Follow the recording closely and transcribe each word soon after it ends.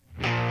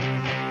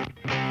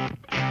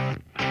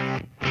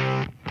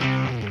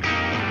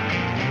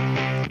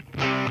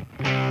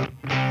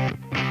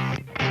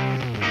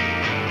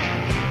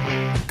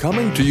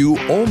Coming to you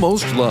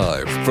almost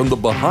live from the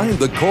Behind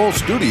the Call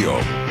studio.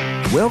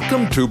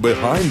 Welcome to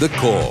Behind the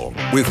Call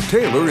with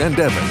Taylor and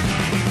Evan.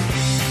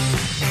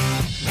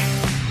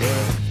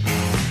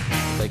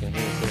 Taking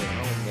here to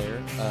home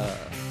there.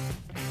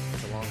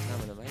 It's a long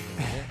time in the making,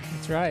 isn't it?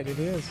 That's right, it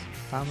is.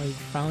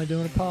 Finally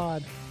doing a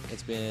pod.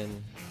 It's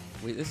been.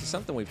 This is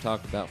something we've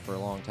talked about for a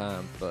long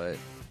time, but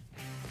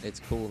it's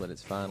cool that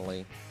it's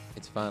finally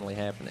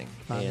happening.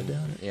 Finally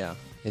done it. Yeah,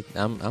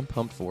 I'm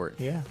pumped for it.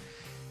 Yeah.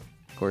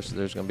 Of course,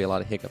 there's going to be a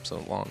lot of hiccups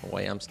along the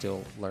way. I'm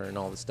still learning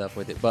all the stuff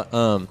with it, but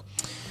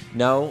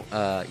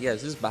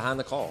this is Behind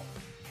the Call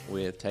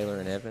with Taylor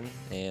and Evan,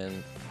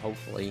 and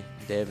hopefully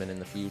Devin in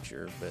the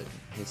future. But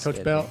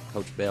Coach Belt.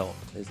 Coach Belt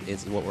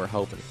is what we're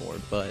hoping for.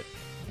 But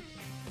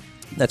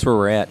that's where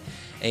we're at,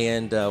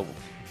 and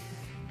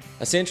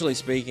essentially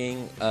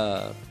speaking,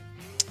 for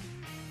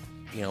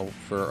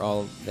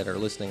all that are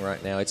listening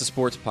right now, it's a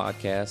sports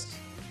podcast,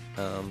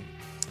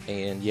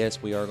 and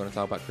yes, we are going to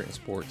talk about Critton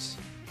sports.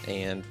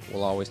 And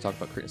we'll always talk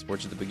about Critton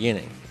sports at the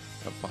beginning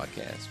of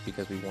podcasts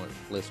because we want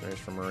listeners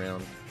from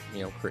around,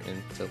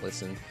 Critton to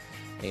listen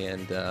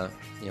and,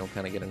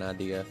 kind of get an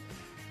idea,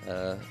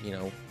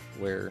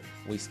 where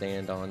we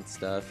stand on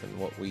stuff and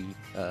what we,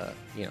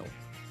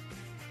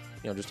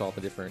 just all the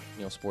different,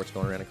 sports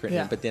going around in Critton.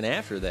 Yeah. But then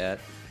after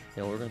that,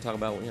 we're going to talk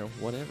about,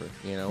 whatever,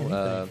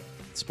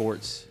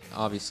 sports,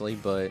 obviously,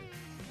 but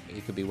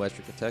it could be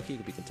Western Kentucky, it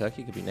could be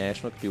Kentucky, it could be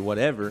national, it could be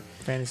whatever.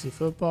 Fantasy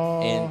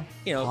football,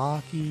 and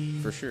hockey,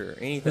 for sure.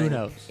 Anything, who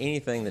knows?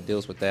 Anything that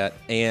deals with that,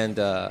 and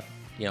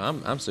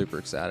I'm super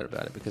excited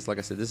about it because, like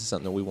I said, this is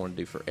something that we want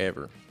to do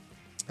forever.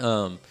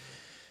 And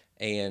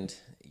I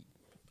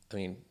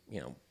mean,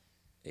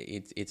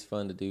 it's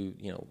fun to do,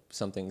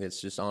 something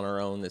that's just on our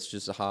own, that's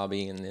just a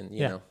hobby, and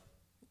then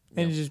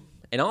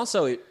and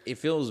also it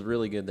feels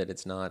really good that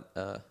it's not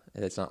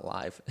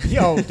live.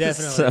 Oh, definitely.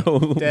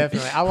 So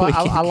definitely. I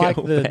like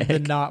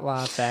the not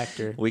live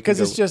factor because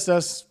it's just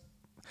us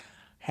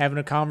having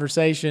a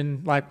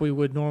conversation like we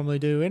would normally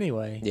do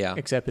anyway. Yeah.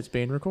 Except it's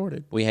being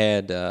recorded. We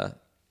had, of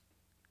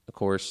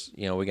course,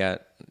 we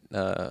got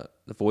the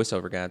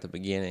voiceover guy at the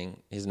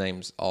beginning. His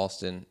name's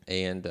Austin,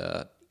 and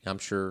I'm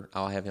sure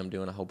I'll have him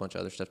doing a whole bunch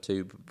of other stuff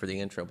too for the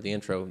intro. But the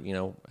intro,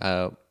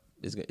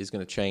 is going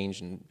to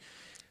change, and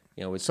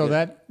it's so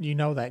good.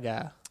 that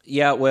guy.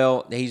 Yeah,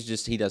 well,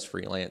 he does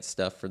freelance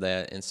stuff for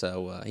that, and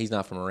so he's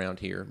not from around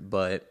here,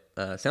 but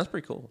sounds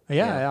pretty cool.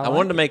 Yeah, I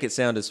wanted to make it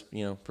sound as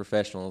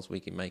professional as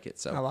we can make it.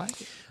 So I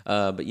like it.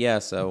 But yeah,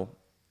 so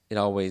it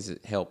always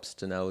helps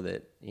to know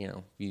that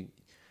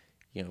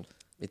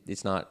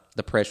it's not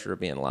the pressure of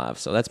being live.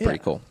 So that's pretty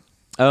cool.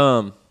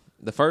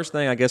 The first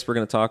thing I guess we're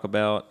going to talk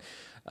about,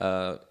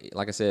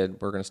 like I said,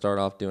 we're going to start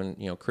off doing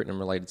Crittenham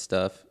related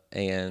stuff,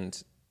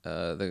 and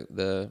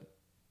the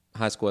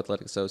High School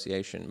Athletic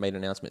Association made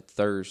an announcement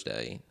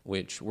Thursday,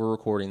 which we're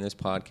recording this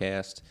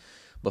podcast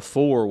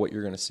before what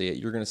you're going to see it.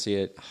 You're going to see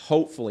it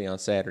hopefully on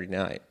Saturday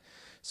night,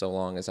 so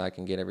long as I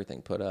can get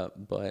everything put up.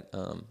 But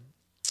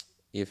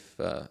if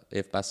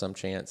by some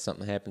chance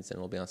something happens, then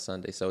it'll be on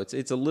Sunday. So it's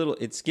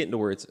getting to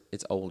where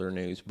it's older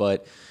news.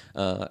 But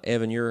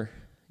Evan, you're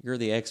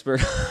the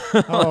expert.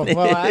 Oh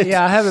well, I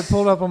have it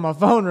pulled up on my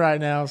phone right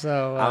now.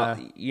 So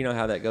you know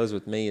how that goes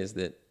with me is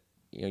that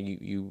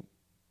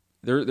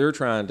They're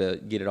trying to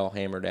get it all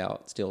hammered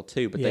out still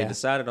too, but they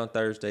decided on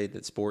Thursday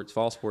that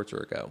fall sports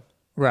are a go.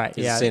 Right.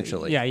 Yeah.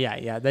 Essentially.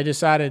 Yeah. They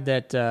decided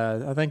that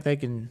I think they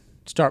can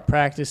start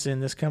practicing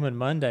this coming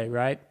Monday,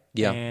 right?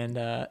 Yeah. And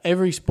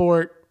every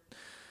sport,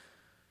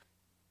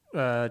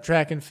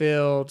 track and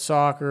field,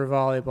 soccer,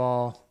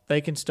 volleyball, they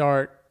can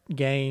start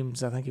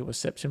games. I think it was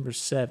September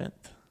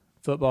 7th.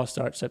 Football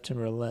starts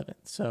September 11th.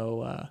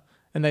 So,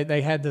 and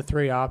they had the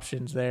three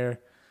options there.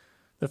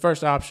 The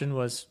first option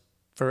was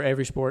for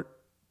every sport,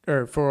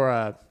 or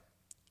for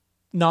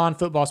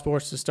non-football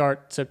sports to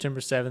start September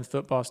 7th,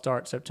 football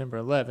starts September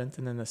 11th,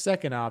 and then the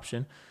second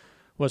option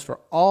was for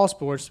all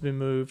sports to be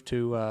moved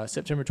to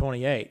September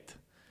 28th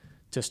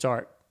to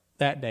start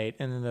that date,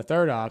 and then the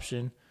third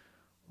option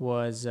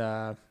was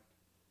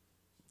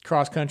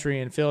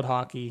cross-country and field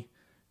hockey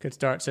could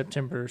start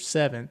September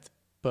 7th,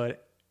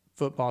 but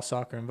football,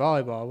 soccer, and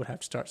volleyball would have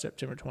to start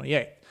September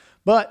 28th.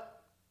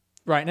 But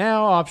right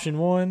now, option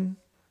one,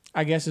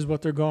 I guess, is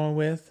what they're going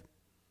with.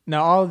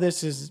 Now, all of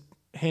this is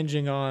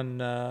hinging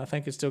on, I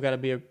think it's still got to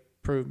be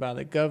approved by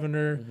the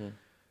governor,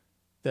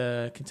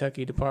 the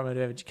Kentucky Department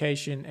of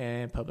Education,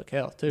 and Public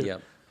Health, too. Yeah.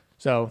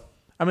 So,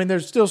 I mean,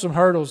 there's still some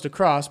hurdles to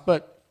cross,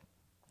 but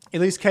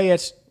at least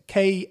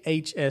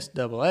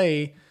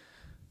KHSAA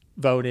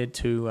voted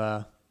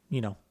to,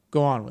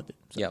 go on with it.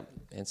 So. Yeah.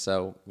 And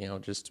so,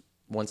 just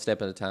one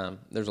step at a time.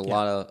 There's a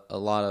lot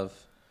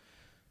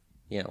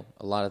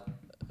of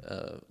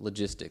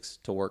logistics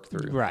to work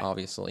through, right.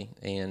 Obviously,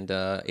 and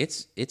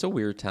it's a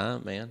weird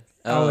time, man.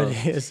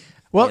 It is.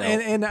 Well,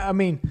 and I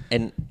mean,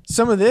 and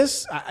some of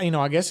this,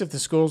 I guess if the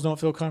schools don't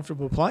feel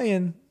comfortable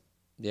playing,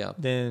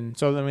 then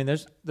so I mean,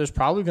 there's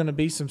probably going to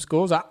be some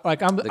schools.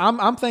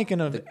 I'm thinking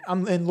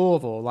I'm in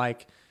Louisville,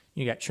 like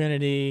you got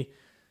Trinity,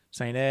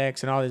 St.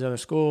 X, and all these other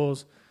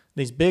schools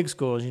these big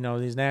schools,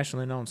 these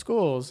nationally known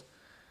schools.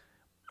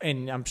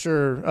 And I'm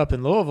sure up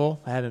in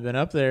Louisville, I haven't been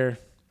up there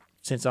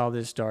since all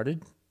this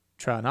started.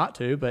 Try not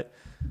to, but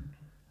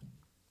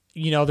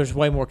there's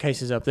way more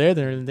cases up there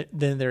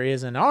than there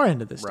is in our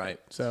end of the state. Right.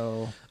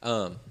 So,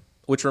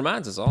 which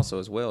reminds us also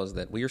as well is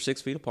that we are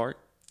 6 feet apart.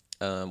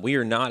 We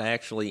are not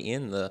actually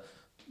in the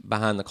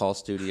Behind the Call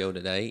studio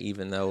today,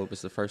 even though it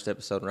was the first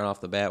episode right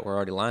off the bat. We're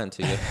already lying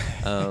to you.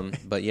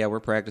 But yeah, we're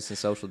practicing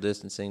social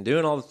distancing,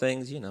 doing all the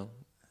things,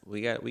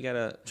 we got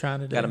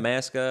to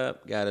mask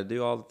up, got to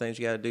do all the things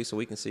you got to do so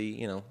we can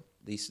see,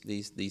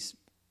 these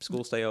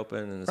schools stay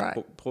open and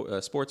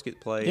the sports get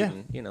played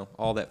and,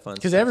 all that fun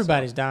stuff. Because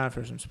everybody's dying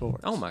for some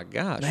sports. Oh my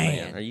gosh,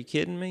 man. Are you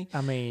kidding me?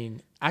 I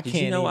mean, I can't.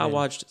 Did you know I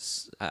watched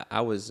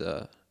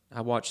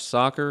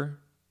soccer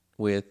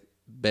with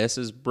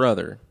Bess's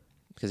brother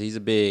because he's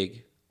a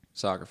big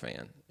soccer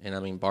fan. And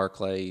I mean,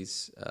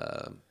 Barclays,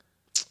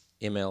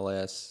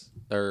 MLS,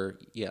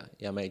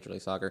 Major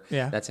League Soccer.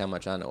 Yeah. That's how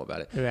much I know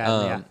about it.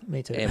 Yeah,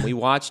 me too. And we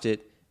watched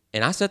it,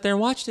 and I sat there and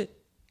watched it.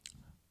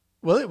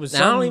 Well, it was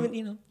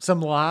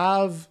some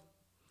live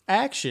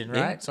action, right?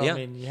 Yeah, so, I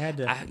mean, you had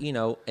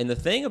to... and the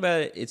thing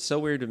about it, it's so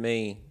weird to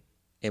me,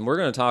 and we're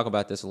going to talk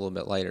about this a little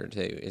bit later,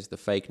 too, is the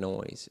fake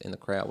noise in the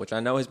crowd, which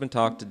I know has been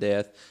talked to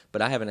death,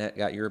 but I haven't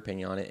got your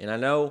opinion on it. And I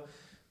know,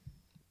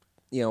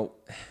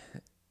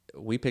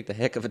 we picked a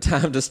heck of a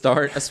time to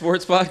start a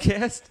sports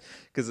podcast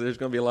because there's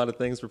going to be a lot of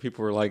things where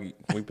people were like,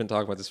 we've been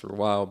talking about this for a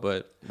while,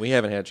 but we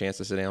haven't had a chance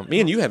to sit down.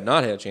 Me and you have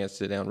not had a chance to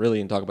sit down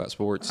really and talk about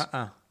sports.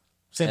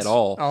 Since at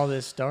all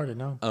this started,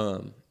 no.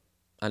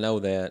 I know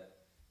that,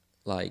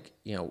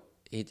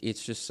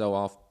 it's just so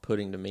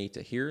off-putting to me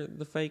to hear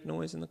the fake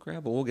noise in the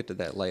crowd, but we'll get to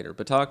that later.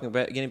 But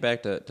getting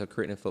back to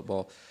Crittenden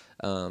football,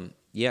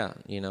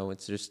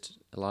 it's just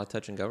a lot of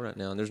touch and go right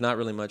now, and there's not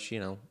really much,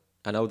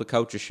 I know the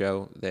coaches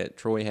show that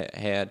Troy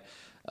had.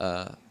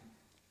 I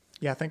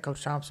think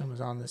Coach Thompson was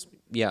on this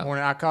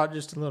morning. I caught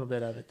just a little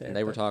bit of it there. And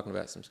they were talking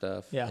about some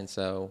stuff. Yeah. And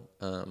so,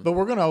 but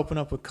we're going to open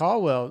up with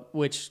Caldwell,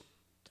 which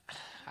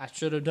I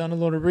should have done a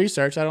little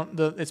research.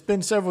 It's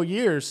been several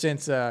years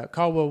since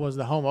Caldwell was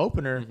the home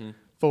opener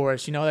for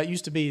us. That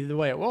used to be the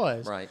way it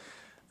was. Right.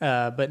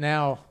 But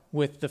now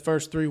with the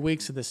first 3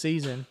 weeks of the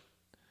season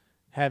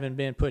having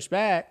been pushed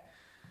back,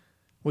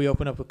 we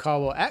open up with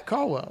Caldwell at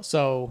Caldwell.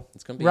 So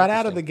it's gonna be right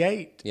out of the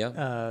gate,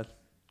 yeah.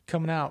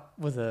 Coming out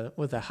with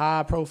a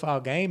high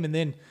profile game, and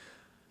then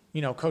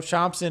Coach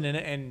Thompson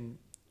and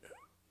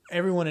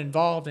everyone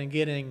involved in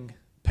getting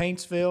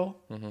Paintsville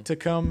to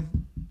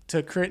come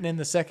to Crittenden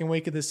the second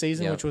week of the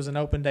season, which was an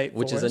open date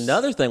which for us. Which is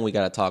another thing we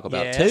got to talk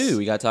about, too.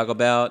 We got to talk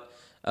about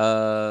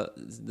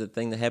the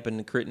thing that happened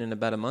in Crittenden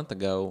about a month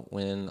ago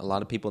when a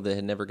lot of people that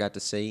had never got to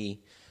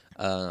see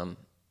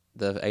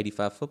the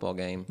 85 football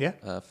game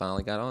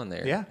finally got on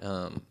there.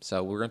 Yeah.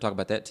 So we're going to talk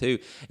about that, too.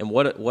 And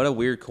what a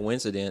weird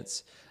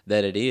coincidence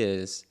that it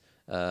is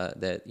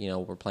that,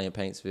 we're playing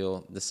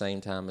Paintsville the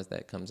same time as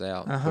that comes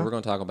out. But we're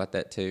going to talk about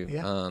that, too.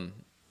 Yeah.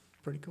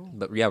 Pretty cool.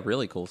 But, yeah,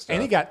 really cool stuff.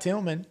 And he got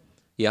Tillman.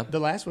 Yeah, the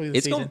last week of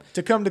the season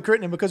to come to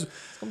Crittenden because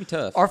it's gonna be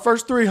tough. Our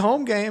first three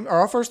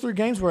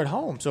games were at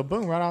home, so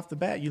boom, right off the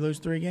bat, you lose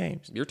 3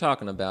 games. You're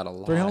talking about a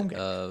lot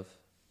of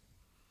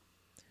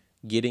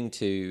getting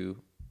to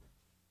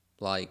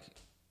play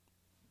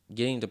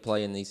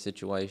in these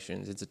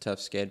situations. It's a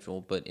tough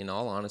schedule, but in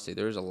all honesty,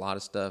 there's a lot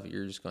of stuff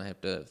you're just gonna have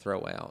to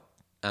throw out.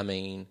 I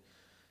mean,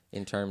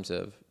 in terms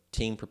of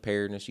team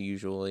preparedness,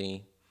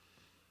 usually,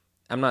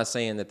 I'm not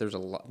saying that there's a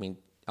lot. I mean,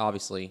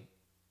 obviously.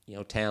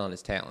 Talent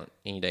is talent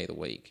any day of the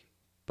week.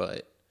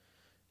 But,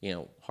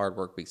 hard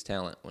work beats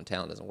talent when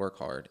talent doesn't work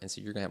hard. And so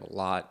you're going to have a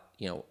lot,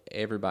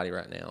 everybody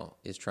right now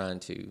is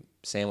trying to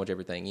sandwich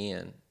everything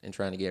in and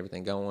trying to get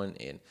everything going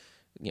and,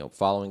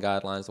 following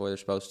guidelines the way they're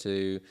supposed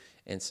to.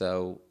 And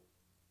so,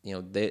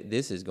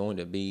 this is going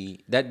to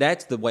be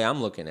that's the way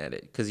I'm looking at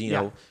it. Because,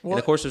 and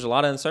of course, there's a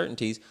lot of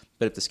uncertainties.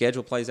 But if the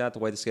schedule plays out the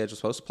way the schedule's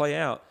supposed to play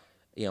out,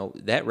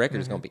 that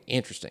record is going to be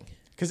interesting.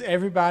 Because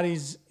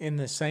everybody's in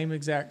the same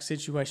exact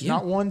situation. Yeah.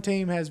 Not one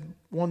team has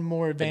one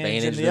more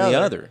advantage than the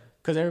other.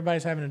 Because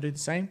everybody's having to do the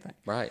same thing.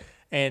 Right.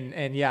 And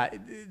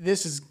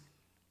this is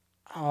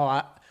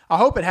I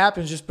hope it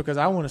happens just because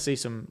I want to see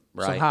some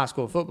high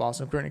school football,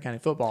 some Crittenden County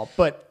football.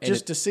 But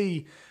just to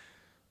see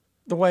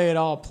the way it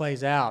all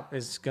plays out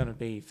is going to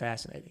be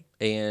fascinating.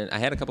 And I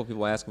had a couple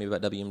people ask me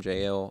about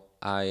WMJL.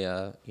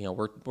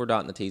 We're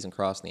dotting the T's and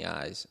crossing the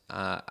I's.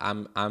 I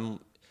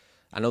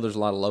know there's a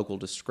lot of local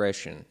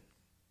discretion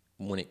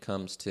when it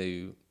comes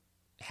to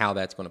how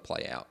that's going to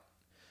play out.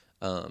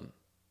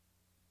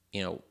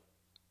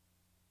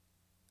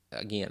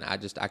 Again,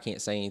 I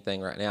can't say anything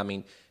right now. I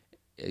mean,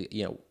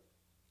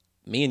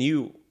 me and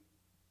you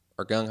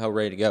are gung-ho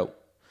ready to go.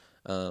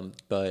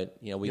 But,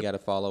 we got to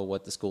follow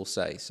what the schools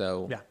say.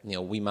 So,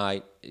 we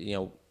might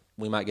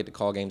get to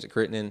call games at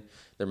Crittenden.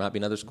 There might be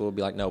another school will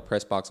be like, no,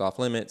 press box off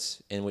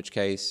limits, in which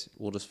case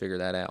we'll just figure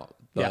that out.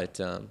 But,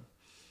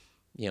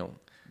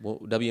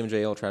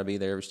 WMJL will try to be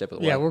there every step of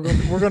the way. Yeah, we're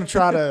going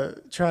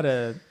to try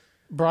to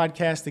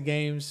broadcast the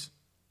games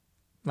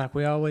like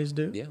we always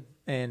do. Yeah,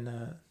 and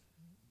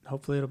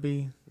hopefully it'll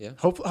be. Yeah.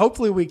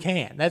 Hopefully we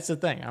can. That's the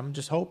thing. I'm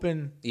just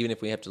hoping. Even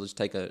if we have to just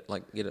get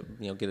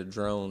a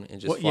drone and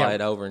just fly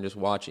it over and just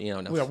watch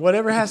it,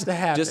 Whatever has to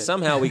happen. Just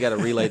somehow we got to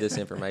relay this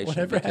information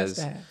Whatever because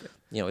has to happen.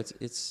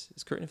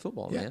 it's Creighton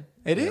football, man.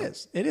 It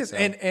is. So.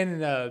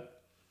 And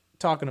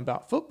talking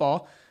about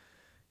football,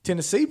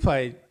 Tennessee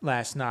played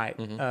last night,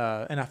 and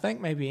I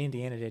think maybe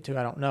Indiana did too.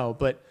 I don't know,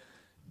 but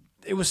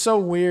it was so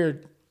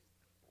weird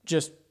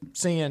just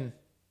seeing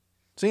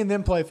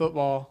them play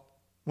football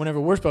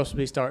whenever we're supposed to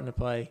be starting to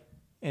play,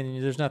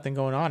 and there's nothing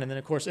going on. And then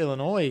of course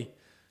Illinois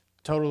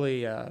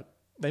totally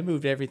they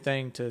moved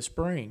everything to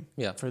spring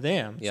for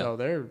them, so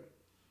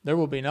there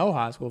will be no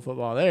high school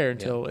football there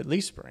until at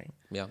least spring.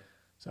 Yeah.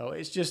 So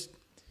it's just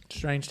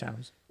strange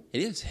times.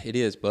 It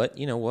is. But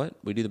you know what?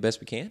 We do the best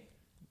we can.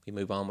 We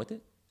move on with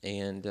it,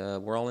 and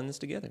we're all in this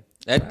together.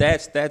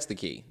 That's the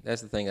key.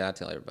 That's the thing that I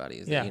tell everybody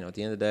is that, at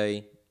the end of the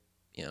day,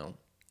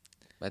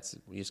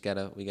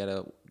 we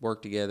gotta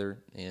work together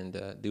and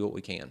do what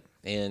we can.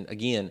 And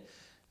again,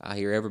 I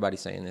hear everybody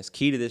saying this.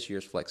 Key to this year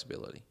is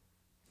flexibility.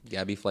 You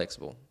gotta be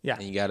flexible. Yeah.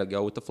 And you gotta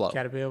go with the flow.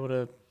 Gotta be able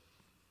to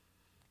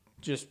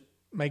just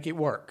make it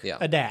work. Yeah.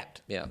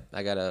 Adapt. Yeah.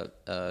 I got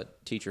a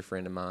teacher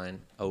friend of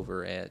mine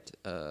over at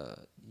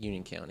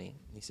Union County.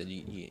 He said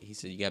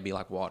you gotta be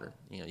like water.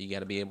 You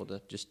gotta be able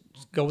to just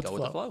go with the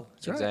flow.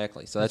 That's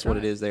exactly. Right. So that's what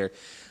it is there.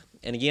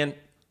 And again,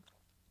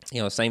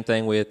 same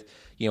thing with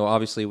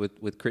obviously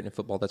with Creighton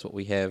football. That's what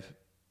we have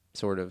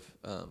sort of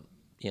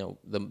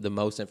the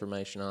most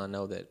information on. I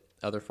know that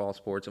other fall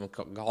sports,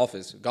 golf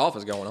is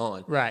going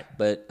on. Right.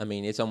 But I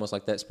mean, it's almost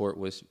like that sport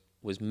was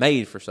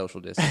made for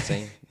social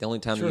distancing. The only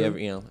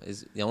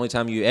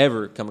time you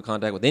ever come in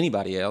contact with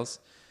anybody else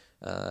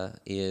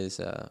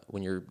is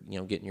when you're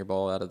getting your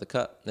ball out of the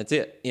cup. That's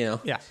it.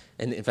 Yeah.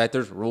 And in fact,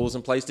 there's rules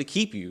in place to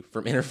keep you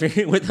from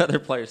interfering with other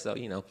players. So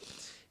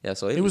yeah.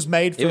 So it was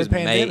made for the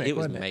pandemic. It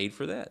was made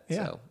for that.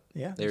 Yeah. So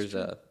yeah. There's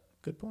a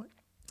good point.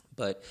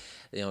 But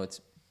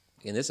it's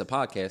and this is a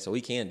podcast, so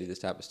we can do this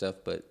type of stuff.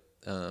 But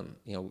I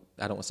don't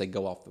want to say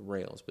go off the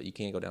rails, but you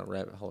can go down a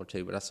rabbit hole or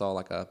two. But I saw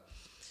like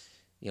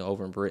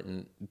over in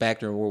Britain, back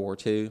during World War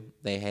II,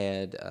 they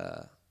had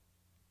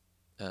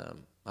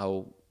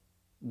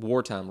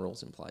wartime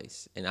rules in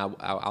place, and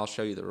I'll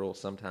show you the rules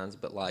sometimes.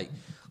 But like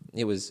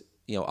it was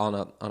on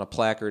a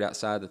placard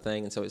outside the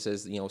thing, and so it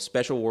says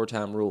special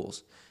wartime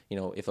rules.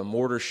 If a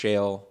mortar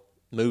shell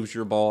moves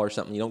your ball or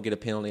something, you don't get a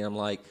penalty. I'm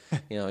like,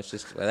 it's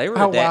just they were.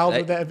 How wild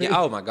would that be?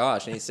 Oh my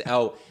gosh! And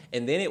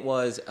and then it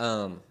was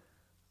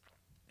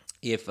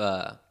if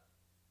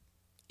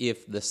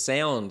the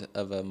sound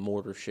of a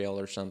mortar shell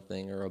or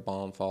something or a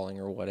bomb falling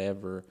or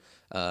whatever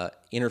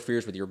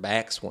interferes with your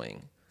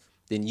backswing,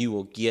 then you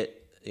will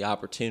get the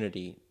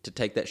opportunity to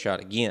take that shot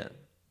again.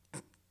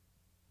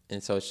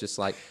 And so it's just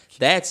like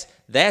that's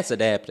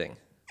adapting.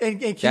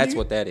 And that's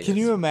what that is. Can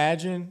you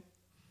imagine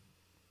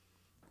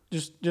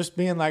just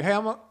being like, hey,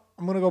 I'm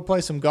gonna go play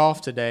some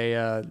golf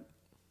today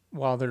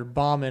while they're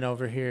bombing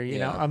over here? You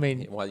know, I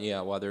mean,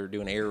 while they're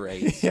doing air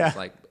raids. Yeah. It's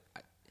like,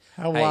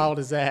 how wild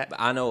is that?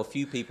 I know a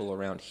few people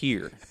around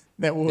here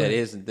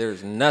that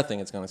there's nothing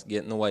that's going to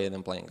get in the way of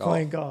them playing golf.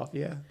 Playing golf,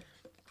 yeah.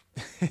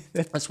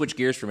 Let's switch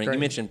gears for a minute. You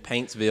mentioned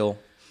Paintsville.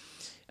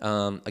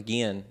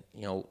 Again,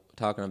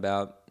 talking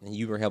about, and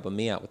you were helping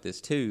me out with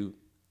this too,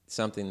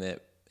 something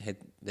that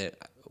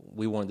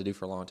we wanted to do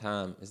for a long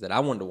time is that I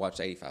wanted to watch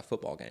the 85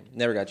 football game.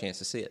 Never got a chance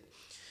to see it.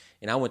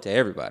 And I went to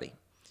everybody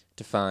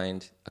to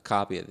find a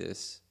copy of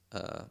this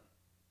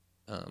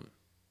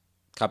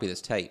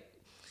tape.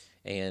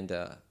 And,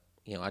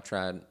 I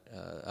tried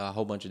a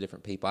whole bunch of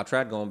different people. I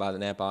tried going by the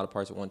Napa Auto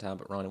Parts at one time,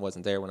 but Ronnie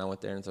wasn't there when I went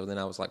there. And so then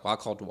I was like, well, I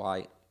called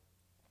Dwight.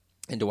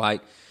 And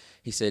Dwight,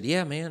 he said,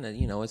 yeah, man,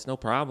 it's no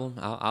problem.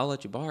 I'll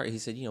let you borrow it. He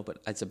said, but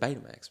it's a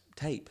Betamax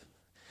tape.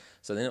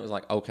 So then it was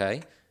like,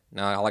 okay,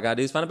 now all I got to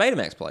do is find a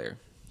Betamax player.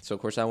 So,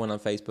 of course, I went on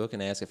Facebook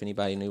and asked if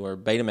anybody knew where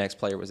Betamax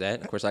player was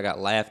at. Of course, I got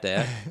laughed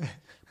at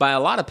by a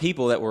lot of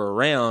people that were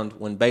around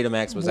when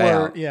Betamax was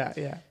out. Yeah,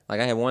 yeah.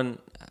 Like I had one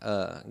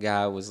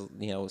guy was,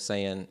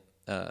 saying,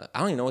 I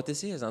don't even know what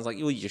this is. And I was like,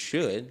 well, you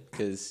should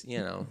because,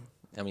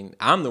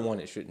 I'm the one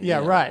that shouldn't. Yeah,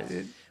 right.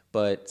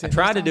 But I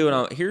tried to do it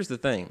on, here's the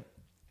thing.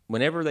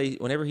 Whenever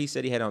he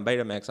said he had it on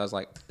Betamax, I was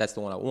like, that's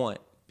the one I want.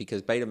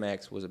 Because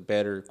Betamax was a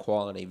better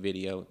quality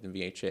video than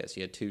VHS.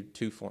 You had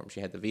two forms.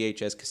 You had the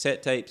VHS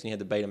cassette tapes and you had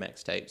the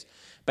Betamax tapes.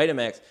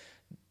 Betamax,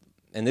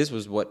 and this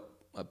was what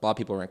a lot of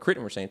people around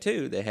Creighton were saying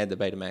too, they had the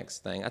Betamax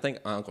thing. I think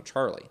Uncle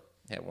Charlie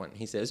had one.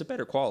 He said it's a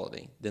better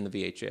quality than the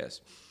VHS.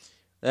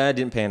 That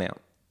didn't pan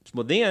out.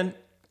 Well, then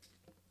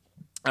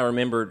I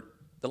remembered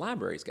the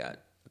library's got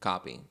a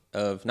copy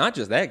of not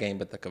just that game,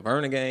 but the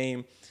Caverna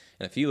game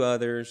and a few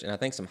others, and I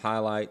think some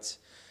highlights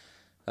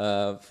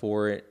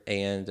for it.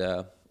 And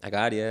I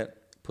got it,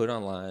 put it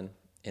online,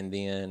 and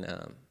then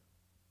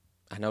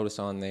I noticed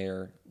on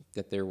there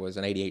that there was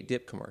an 88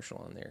 Dip commercial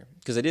on there.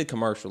 Because they did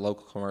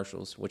local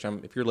commercials, which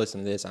if you're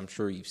listening to this, I'm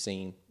sure you've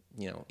seen,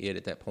 it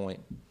at that point.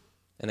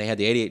 And they had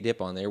the 88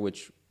 Dip on there,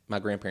 which my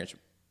grandparents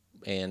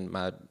and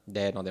my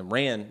dad and all them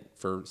ran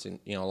for,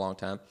 a long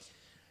time.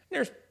 And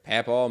there's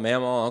Papa,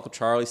 Mama, Uncle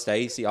Charlie,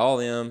 Stacy, all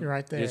them. You're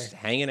right there. Just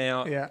hanging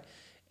out. Yeah.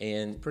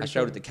 And Pretty I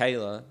showed cool. it to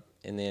Kayla,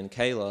 and then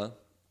Kayla,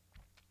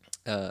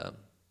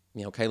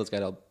 Kayla's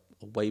got a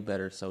way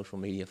better social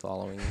media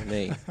following than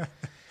me.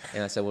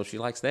 And I said, well, she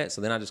likes that.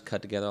 So then I just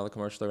cut together all the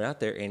commercials that were out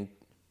there, and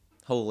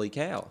holy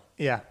cow.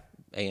 Yeah.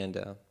 And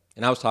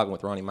I was talking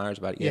with Ronnie Myers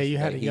about it yesterday. You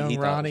had a young he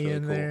thought it was Ronnie really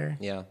in cool. there.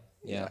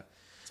 Yeah.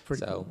 It's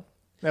pretty So, cool.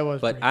 That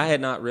was but pretty I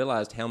had not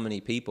realized how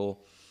many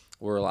people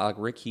were like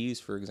Rick Hughes,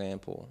 for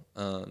example.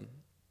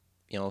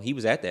 He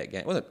was at that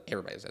game. Well,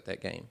 everybody was at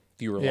that game.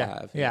 If you were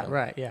live. Yeah,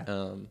 right, yeah.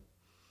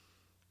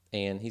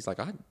 And he's like,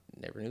 I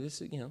never knew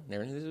this.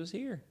 Never knew this was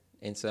here.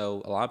 And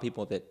so a lot of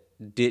people that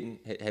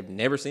have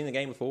never seen the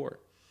game before.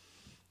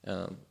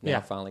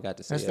 Now finally got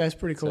to see it. That's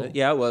pretty cool. So,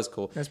 yeah, it was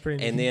cool. That's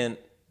pretty. And neat. then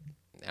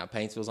now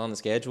Paintsville's on the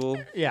schedule.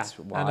 Yeah, It's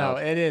wild. I know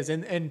it is.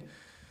 And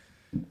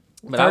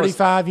But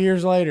 35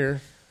 years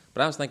later.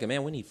 But I was thinking,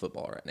 man, we need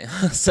football right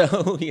now.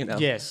 So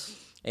Yes.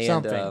 and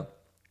something.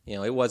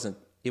 it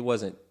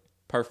wasn't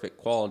perfect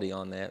quality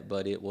on that,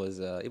 but it was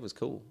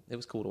cool. It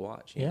was cool to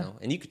watch. You know,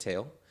 and you could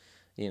tell.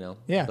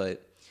 Yeah.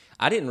 But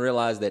I didn't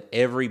realize that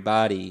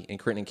everybody in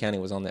Crittenden County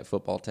was on that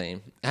football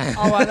team.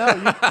 Oh, I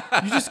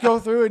know. You just go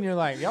through and you're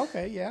like,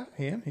 okay, yeah,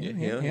 him.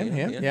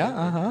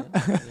 Yeah.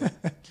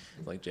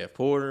 Like Jeff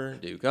Porter,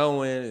 Duke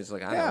Owen. It's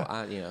like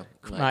I know,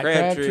 Mike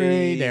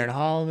Crabtree, Darren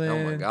Hallman.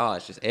 Oh my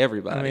gosh, just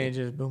everybody. I mean,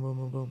 just boom, boom,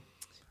 boom, boom.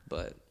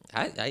 But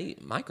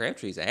Mike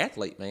Crabtree's an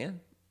athlete, man.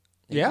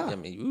 Yeah. I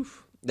mean,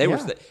 oof. They were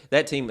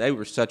that team. They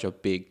were such a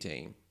big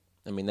team.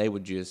 I mean, they were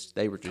just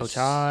Coach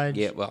Hodge.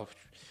 Yeah. Well,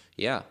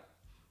 yeah.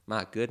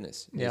 My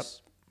goodness. Yep.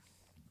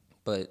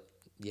 But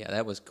yeah,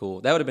 that was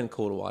cool. That would have been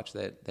cool to watch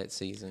that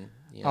season.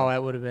 Oh,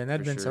 that would have been.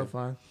 That'd for been so sure.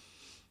 fun.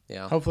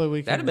 Yeah. Hopefully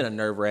we can. That'd have been a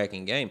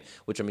nerve-wracking game.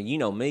 Which I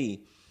mean,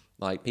 me,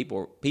 like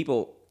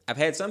people. I've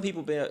had some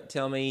people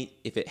tell me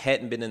if it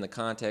hadn't been in the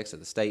context of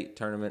the state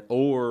tournament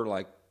or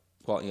like,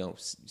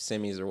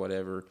 semis or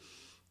whatever,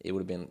 it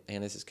would have been.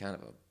 And this is kind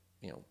of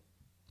a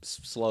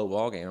slow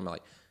ball game. I'm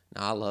like,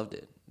 no, I loved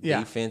it. Yeah.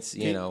 Defense,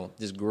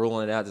 just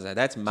grueling it out.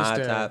 That's my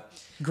Just, type.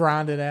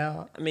 Grind it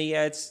out. I mean,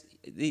 yeah, it's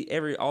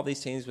all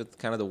these teams with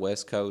kind of the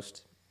West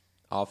Coast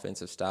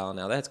offensive style.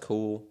 Now that's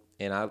cool,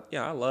 and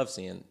I love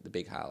seeing the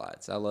big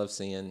highlights. I love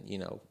seeing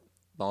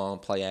long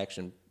play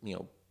action,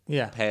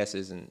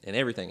 passes and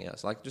everything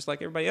else, just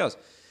like everybody else.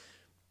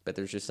 But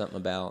there's just something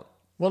about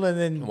Well, and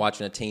then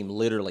watching a team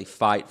literally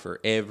fight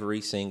for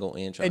every single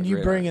inch. and on the you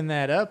gridiron. bringing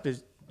that up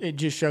it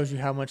just shows you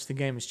how much the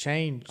game has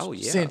changed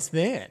since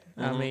then.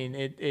 I mean,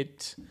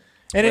 it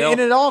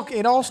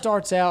all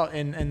starts out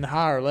in the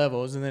higher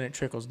levels, and then it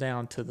trickles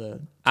down to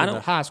the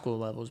high school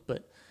levels.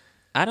 But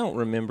I don't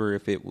remember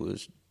if it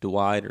was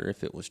Dwight or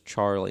if it was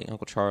Charlie,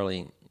 Uncle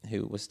Charlie,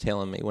 who was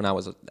telling me when I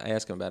was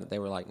asking about it. They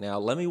were like, "Now,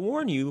 let me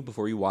warn you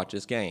before you watch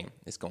this game.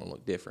 It's going to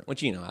look different."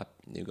 Which I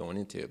knew going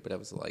into it, but I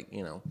was like,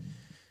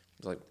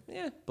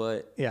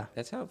 but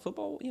that's how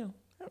football,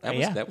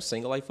 That was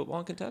single A football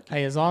in Kentucky.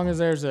 hey, as long as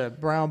there's a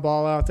brown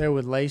ball out there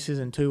with laces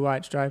and 2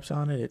 white stripes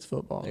on it, it's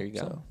football. There you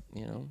go.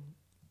 So.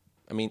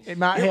 I mean, It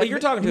might you're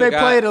talking to they a guy.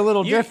 play it a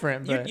little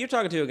different, but you're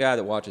talking to a guy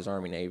that watches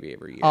Army Navy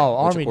every year.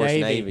 Oh, which Army of course,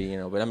 Navy.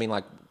 But I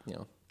mean,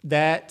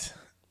 that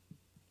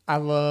I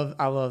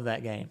love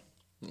that game.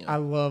 Yeah. I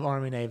love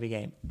Army Navy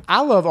game.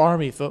 I love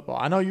Army football.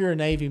 I know you're a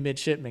Navy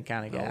midshipman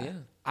kind of guy. yeah.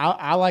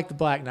 I like the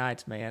Black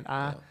Knights, man.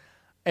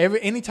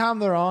 Anytime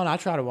they're on, I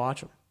try to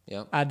watch them.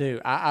 Yep. I do.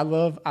 I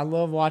love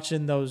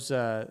watching those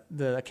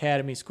the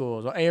academy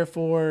schools, Air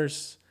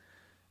Force,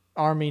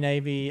 Army,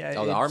 Navy.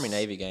 the Army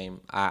Navy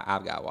game,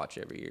 I've got to watch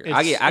every year.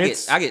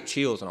 It's- I get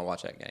chills when I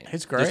watch that game.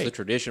 It's great. Just the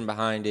tradition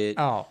behind it.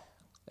 Oh,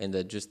 And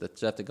the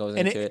stuff that goes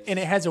and into it. it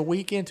has a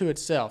week into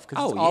itself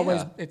because Oh, it's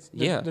always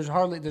yeah.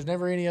 there's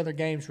never any other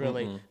games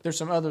really. Mm-hmm. There's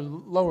some other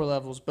lower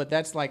levels, but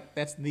that's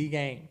the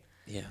game.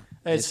 Yeah.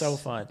 It's so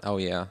fun. Oh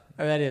yeah.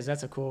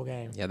 That's a cool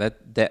game. Yeah,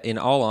 that in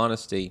all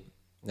honesty,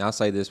 and I'll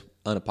say this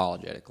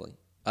unapologetically,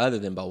 other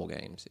than bowl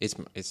games, it's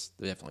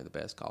definitely the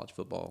best college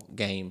football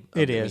game.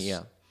 It is.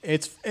 Yeah.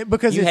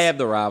 Because You have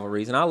the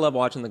rivalries, and I love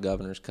watching the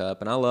Governor's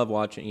Cup, and I love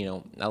watching,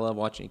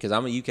 because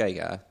I'm a UK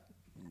guy,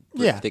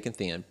 thick and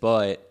thin,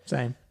 but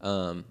same.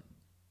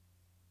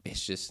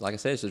 it's just, like I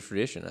said, it's the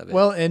tradition of it.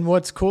 Well, and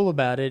what's cool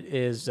about it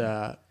is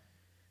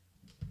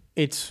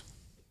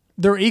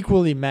they're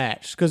equally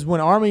matched because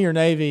when Army or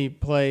Navy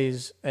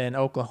plays an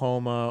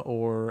Oklahoma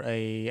or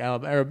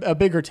a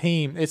bigger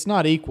team, it's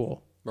not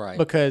equal, right?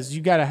 Because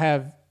you got to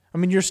have. I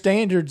mean, your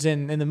standards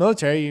in the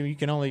military, you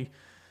can only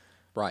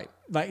right.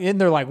 Isn't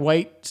there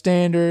weight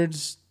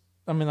standards?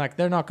 I mean,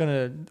 they're not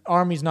gonna.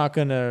 Army's not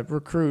gonna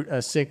recruit a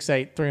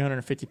 6'8",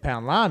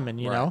 350-pound lineman,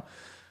 you know.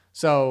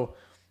 So,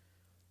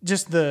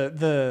 just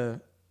the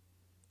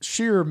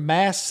sheer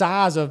mass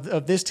size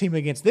of this team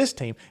against this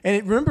team,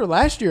 and remember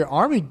last year,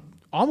 Army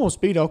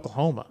almost beat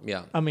Oklahoma.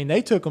 Yeah. I mean,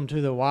 they took them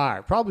to the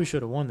wire. Probably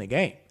should have won the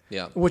game.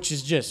 Yeah. Which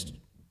is just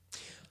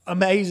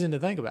amazing to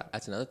think about.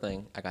 That's another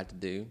thing I got to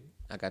do.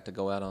 I got to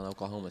go out on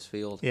Oklahoma's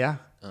field. Yeah.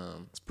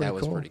 That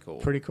was cool. pretty cool.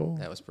 Pretty cool.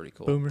 That was pretty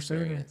cool. Boomer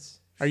Sooner. experience.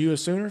 Are you a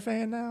Sooner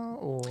fan now,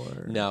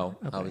 or No,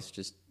 okay. I was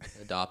just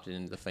adopted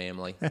into the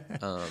family.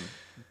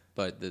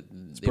 But it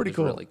pretty was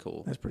cool. really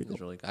cool. That's pretty It was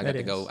cool. really cool. That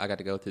I got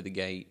to go through the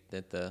gate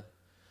that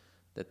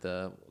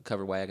the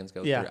covered wagons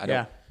go Yeah, through.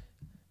 yeah.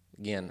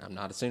 Again, I'm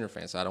not a Sooner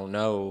fan, so I don't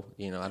know.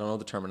 I don't know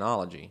the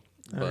terminology.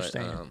 I But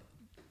understand.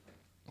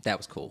 that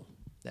was cool.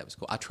 That was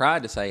cool. I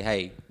tried to say,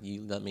 "Hey,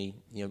 you let me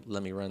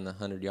run the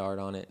 100-yard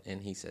on it,"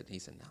 and he said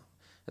no.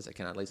 I said,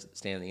 "Can I at least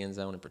stand in the end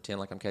zone and pretend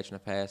like I'm catching a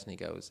pass?" And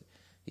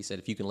he said,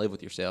 "If you can live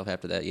with yourself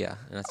after that, yeah."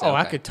 And I said,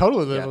 I okay. could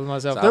totally live Yeah. with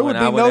myself. So There would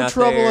be no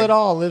trouble at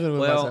all living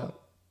with myself.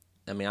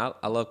 I mean,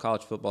 I love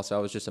college football, so I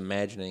was just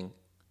imagining,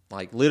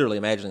 literally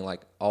imagining,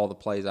 all the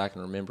plays I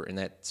can remember in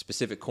that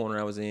specific corner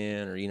I was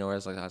in, or I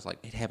was like,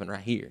 it happened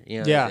right here.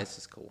 Yeah. It's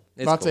just cool.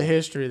 It's Lots cool. of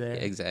history there.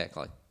 Yeah,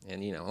 exactly.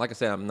 And like I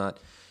said, I'm not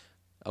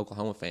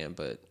Oklahoma fan,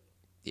 but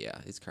yeah,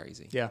 it's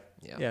crazy. Yeah,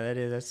 Yeah. that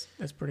is.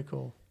 That's pretty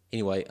cool.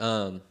 Anyway,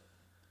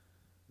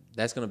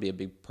 that's going to be a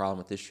big problem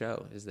with this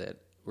show is that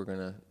we're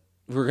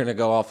gonna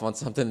go off on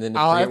something, then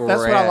forget where That's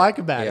we're what at. I like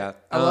about Yeah. it.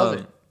 I love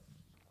it.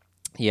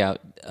 Yeah,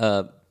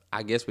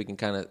 I guess we can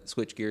kind of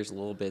switch gears a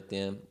little bit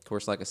then. Of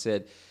course, like I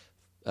said,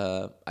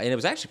 and it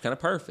was actually kind of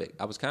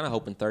perfect. I was kind of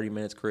hoping 30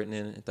 minutes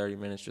Crittenden and 30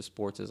 minutes just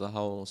sports as a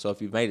whole. So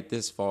if you've made it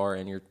this far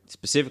and you're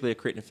specifically a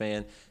Crittenden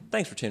fan,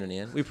 thanks for tuning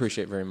in. We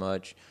appreciate it very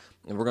much.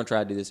 And we're going to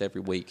try to do this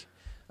every week.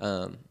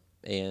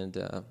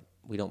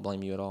 We don't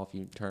blame you at all if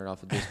you turn it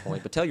off at this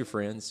point. But tell your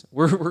friends.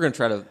 We're going to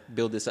try to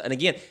build this up. And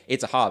again,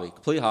 it's a hobby,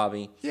 complete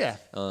hobby. Yeah.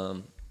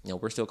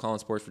 We're still calling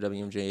sports for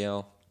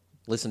WMJL.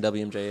 Listen to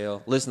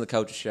WMJL. Listen to the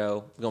Coach's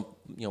Show. We're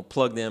gonna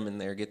plug them in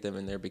there, get them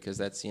in there because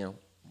that's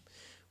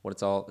what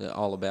it's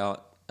all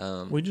about.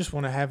 We just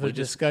want to have a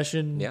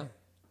discussion. Yeah,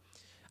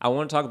 I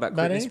want to talk about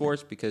cricket anything.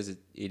 sports because it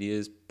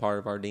is part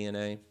of our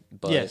DNA.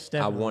 But Yes, I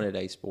definitely. wanted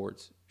a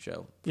sports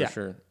show for Yeah,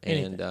 sure,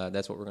 anything. and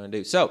that's what we're gonna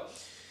do. So,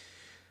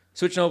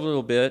 switching over a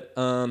little bit.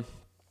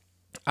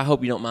 I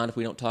hope you don't mind if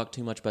we don't talk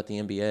too much about the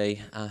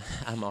NBA.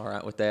 I'm all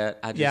right with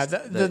that.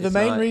 The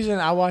main reason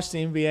I watch the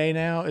NBA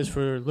now is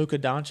for Luka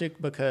Doncic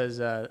because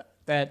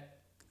that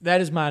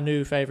is my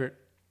new favorite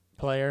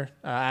player.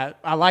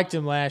 I liked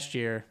him last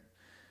year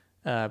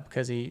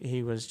because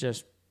he was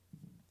just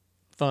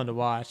fun to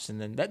watch,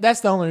 and then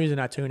that's the only reason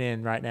I tune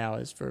in right now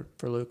is for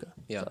Luka.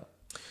 Yeah. So,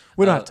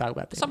 we don't have to talk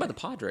about that. Let's talk about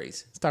the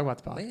Padres. Let's talk about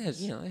the Padres.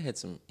 They had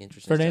some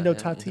interesting Fernando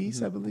stuff.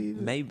 Tatis, I believe.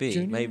 Maybe.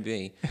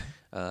 Junior?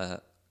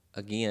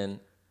 Again,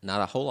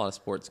 not a whole lot of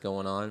sports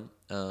going on,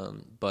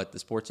 but the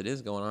sports that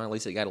is going on, at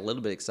least it got a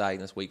little bit exciting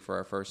this week for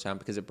our first time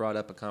because it brought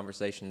up a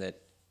conversation that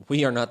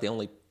we are not the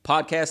only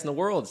podcast in the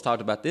world that's talked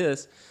about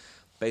this.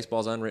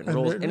 Baseball's unwritten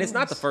rules. And it's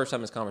not the first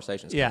time this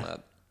conversation's come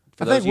up.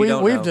 For I those think of you who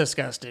don't we've know,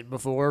 discussed it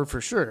before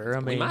for sure. I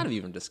mean, we might have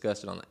even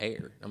discussed it on the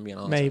air, I'm being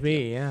honest maybe,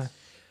 with you.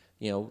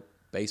 yeah.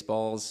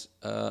 Baseball's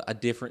a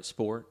different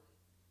sport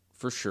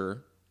for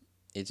sure.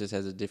 It just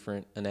has a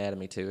different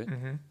anatomy to it,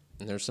 and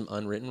there's some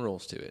unwritten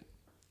rules to it.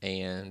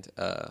 And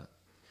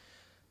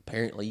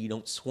apparently, you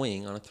don't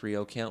swing on a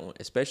 3-0 count,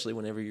 especially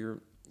whenever you're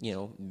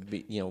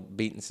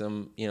beating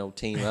some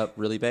team up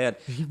really bad.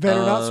 You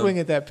better not swing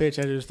at that pitch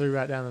I just threw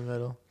right down the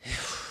middle.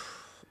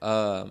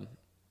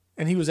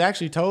 And he was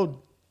actually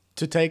told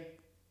to take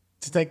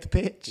the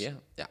pitch.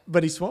 Yeah.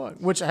 But he swung,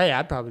 which, hey,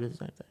 I'd probably do the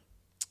same thing.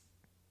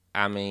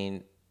 I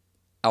mean,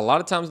 a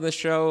lot of times in this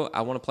show,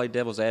 I want to play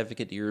devil's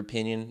advocate to your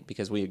opinion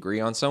because we agree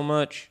on so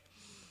much.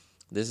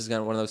 This is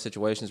one of those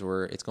situations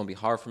where it's going to be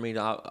hard for me to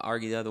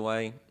argue the other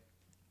way.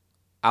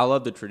 I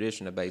love the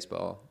tradition of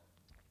baseball,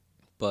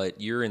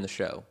 but you're in the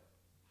show.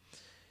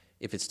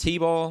 If it's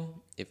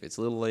T-ball, if it's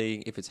Little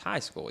League, if it's high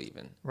school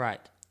even.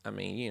 Right. I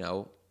mean,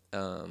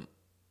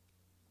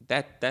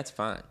 that's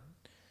fine.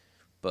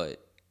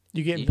 But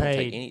You're getting you don't take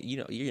paid.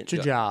 any, It's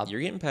your job.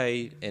 You're getting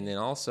paid, and then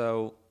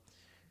also,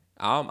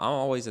 I'm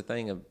always a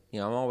thing of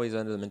I'm always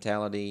under the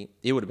mentality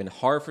it would have been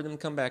hard for them to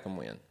come back and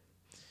win,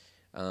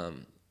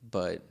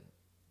 but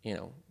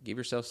give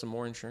yourself some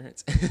more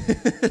insurance,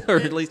 or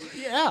at least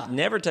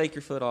never take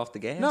your foot off the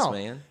gas,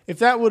 man. If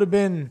that would have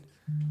been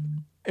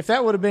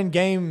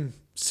game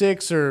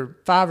 6 or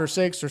 5 or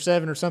 6 or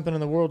 7 or something in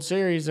the World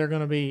Series, they're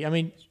going to be. I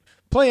mean,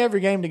 play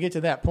every game to get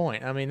to that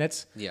point. I mean,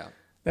 that's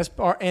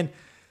part. And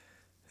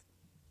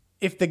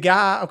if the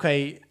guy,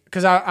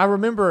 because I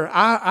remember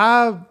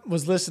I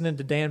was listening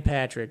to Dan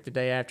Patrick the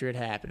day after it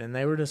happened, and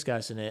they were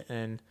discussing it,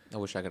 and I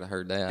wish I could have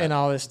heard that and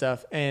all this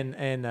stuff, and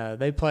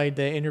they played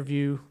the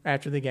interview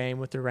after the game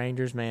with the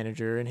Rangers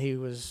manager, and he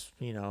was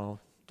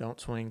don't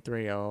swing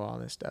 3-0, all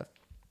this stuff,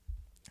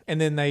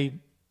 and then they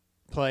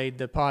played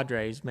the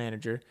Padres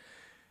manager,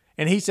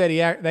 and he said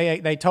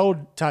they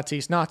told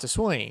Tatis not to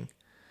swing.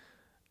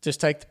 Just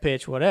take the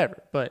pitch,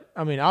 whatever. But,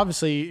 I mean,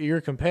 obviously you're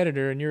a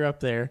competitor and you're up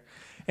there.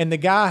 And the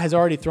guy has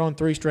already thrown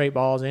 3 straight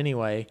balls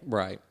anyway.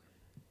 right.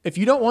 If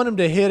you don't want him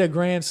to hit a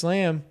grand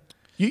slam,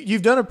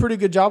 you've done a pretty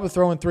good job of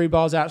throwing 3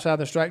 balls outside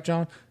the strike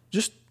zone.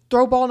 Just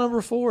throw ball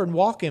number 4 and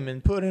walk him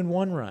and put in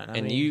 1 run.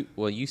 I mean,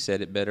 you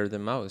said it better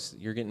than most.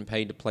 You're getting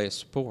paid to play a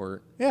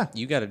sport. Yeah.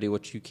 You got to do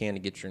what you can to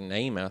get your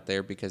name out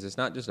there because it's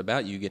not just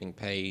about you getting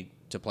paid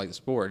to play the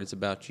sport. It's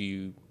about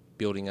you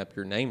building up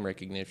your name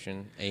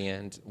recognition.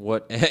 And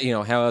what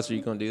how else are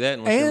you going to do that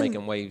unless you're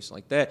making waves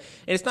like that?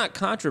 And it's not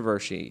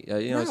controversy.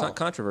 It's not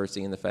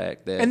controversy in the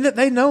fact that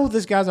they know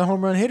this guy's a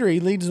home run hitter. He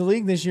leads the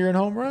league this year in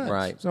home runs.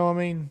 Right. So I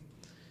mean,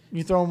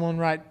 you throw him on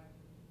right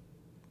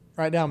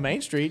down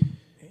Main Street,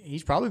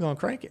 he's probably going to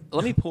crank it.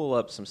 Let me pull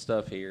up some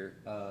stuff here.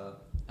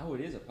 It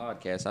is a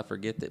podcast. I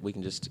forget that we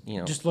can just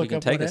look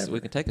up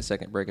we can take a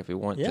second break if we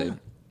want to.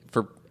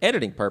 For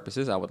editing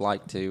purposes, I would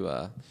like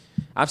to.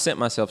 I've sent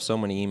myself so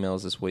many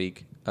emails this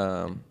week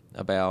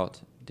about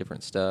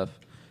different stuff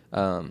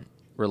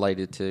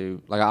related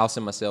to, like, I'll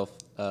send myself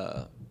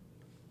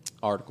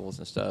articles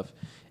and stuff,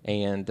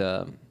 and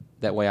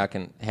that way I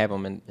can have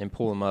them and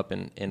pull them up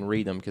and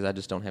read them because I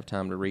just don't have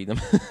time to read them.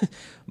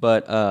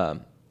 But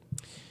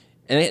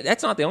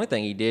that's not the only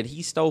thing he did.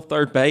 He stole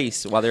third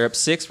base while they're up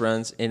 6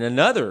 runs in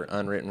another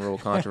unwritten rule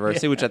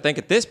controversy, which I think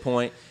at this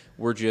point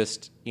we're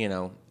just,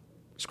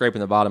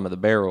 scraping the bottom of the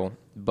barrel,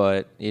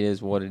 but it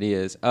is what it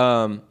is.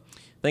 I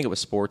think it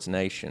was Sports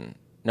Nation.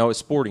 No, it was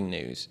Sporting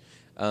News.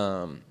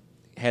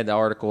 Had the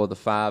article of the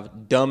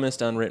 5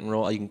 dumbest unwritten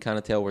rule. You can kind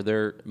of tell where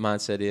their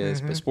mindset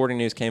is. But Sporting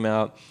News came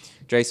out.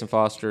 Jason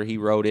Foster, he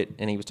wrote it,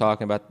 and he was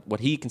talking about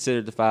what he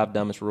considered the 5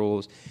 dumbest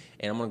rules.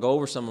 And I'm going to go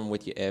over some of them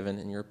with you, Evan,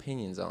 and your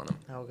opinions on them.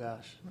 Oh,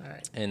 gosh. All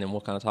right. And then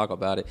we'll kind of talk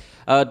about it.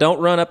 Don't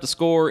run up the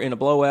score in a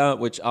blowout,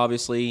 which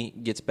obviously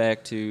gets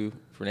back to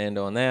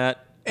Fernando on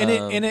that. I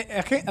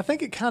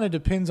think it kind of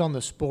depends on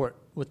the sport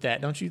with that,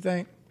 don't you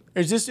think?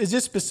 Or is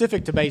this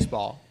specific to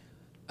baseball?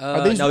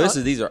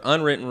 These are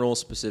unwritten rules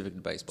specific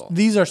to baseball.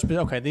 These are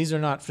okay. These are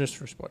not just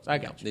for sports. I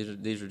got you.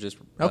 These are just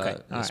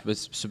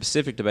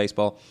specific to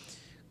baseball.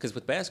 Because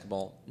with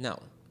basketball, no.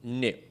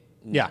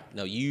 Yeah.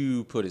 No,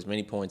 you put as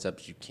many points up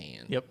as you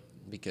can. Yep.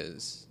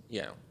 Because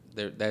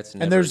that's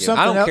never. And there's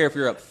something. I don't care if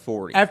you're up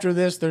 40. After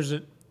this,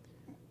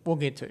 we'll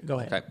get to it. Go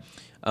ahead.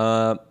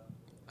 Okay.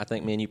 I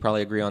think me and you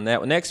probably agree on that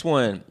one. Next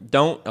one,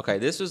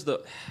 this is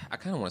I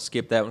kind of want to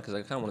skip that one because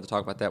I kind of wanted to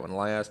talk about that one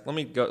last. Let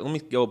me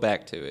go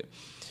back to it.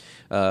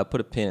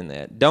 Put a pin in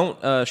that.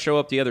 Don't show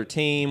up the other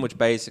team, which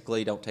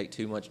basically don't take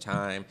too much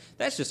time.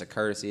 That's just a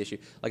courtesy issue.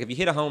 Like if you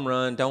hit a home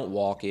run, don't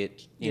walk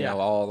it,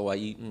 all the way.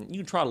 You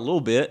can trot a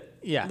little bit,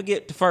 but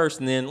get to first,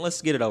 and then let's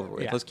get it over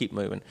with. Yeah. Let's keep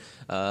moving.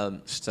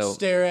 So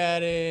stare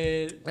at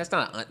it. That's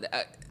not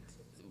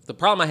the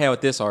problem I had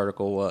with this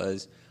article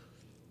was,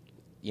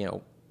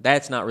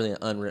 that's not really an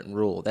unwritten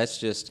rule. That's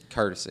just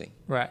courtesy.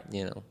 Right.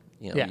 You're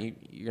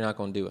not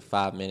going to do a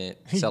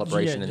 5-minute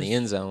celebration in the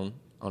end zone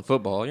on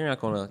football. You're not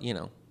going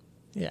to,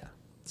 Yeah.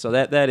 So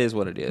that is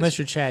what it is. Unless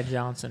you're Chad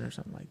Johnson or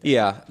something like that.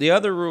 Yeah. The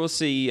other rule,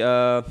 so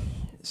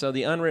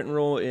the unwritten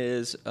rule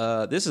is,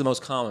 this is the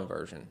most common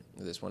version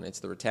of this one.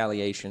 It's the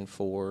retaliation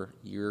for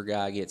your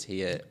guy gets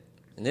hit.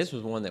 And this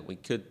was one that we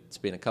could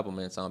spend a couple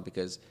minutes on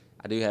because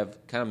I do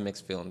have kind of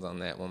mixed feelings on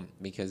that one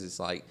because it's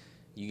like,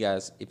 you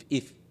guys,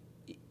 if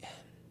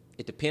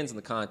it depends on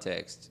the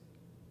context.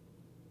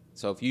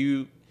 So if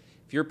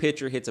your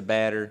pitcher hits a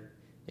batter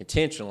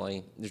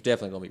intentionally, there's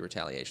definitely going to be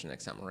retaliation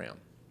next time around.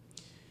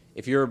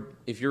 If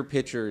your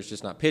pitcher is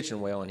just not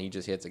pitching well and he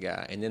just hits a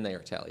guy and then they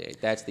retaliate,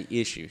 that's the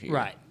issue here.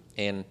 Right.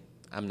 And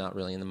I'm not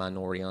really in the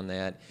minority on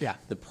that. Yeah.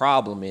 The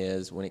problem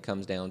is when it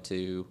comes down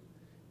to,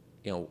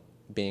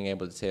 being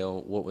able to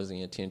tell what was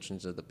the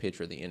intentions of the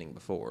pitcher the inning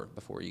before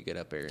you get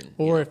up there and.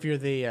 Or if you're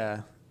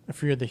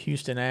the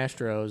Houston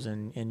Astros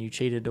and you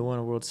cheated to win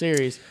a World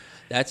Series,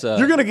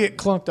 you're going to get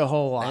clunked a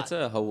whole lot. That's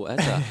a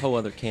whole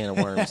other can of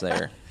worms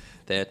there.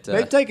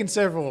 They've taken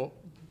several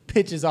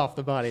pitches off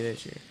the body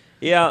this year.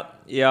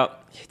 Yeah.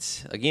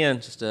 It's,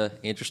 again, just an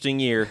interesting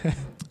year.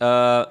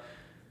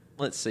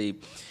 Let's see.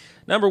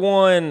 Number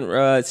 1,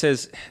 it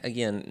says,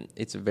 again,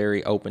 it's a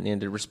very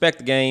open-ended. Respect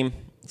the game.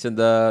 So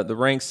the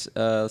ranks,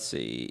 let's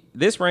see.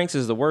 This ranks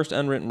as the worst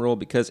unwritten rule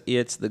because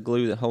it's the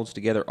glue that holds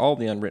together all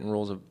the unwritten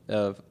rules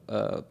of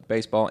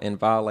baseball and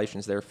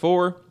violations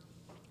therefore.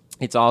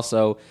 It's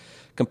also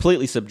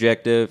completely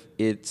subjective.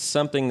 It's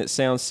something that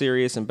sounds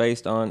serious and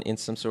based on in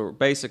some sort.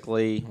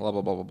 Basically, blah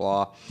blah blah blah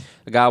blah.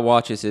 A guy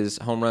watches his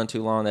home run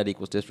too long, that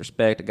equals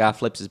disrespect. A guy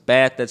flips his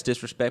bat, that's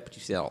disrespect. But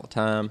you see that all the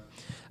time.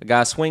 A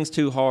guy swings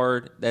too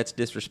hard, that's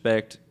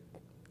disrespect.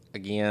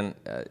 Again,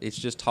 it's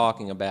just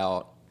talking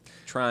about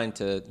trying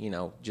to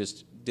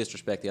just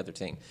disrespect the other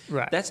team.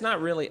 Right. That's not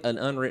really an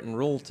unwritten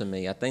rule to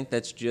me. I think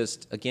that's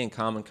just again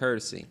common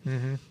courtesy.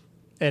 Mm-hmm.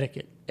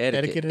 Etiquette.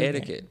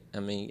 I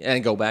mean,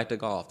 and go back to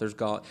golf. There's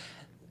golf.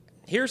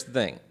 Here's the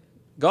thing.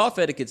 Golf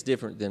etiquette's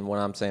different than what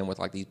I'm saying with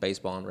like these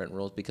baseball unwritten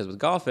rules because with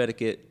golf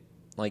etiquette,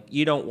 like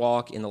you don't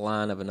walk in the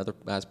line of another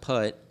guy's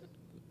putt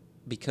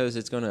because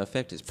it's going to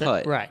affect his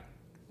putt. Right.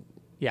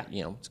 Yeah.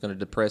 It's going to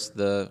depress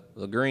the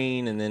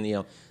green and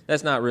then,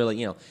 that's not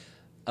really,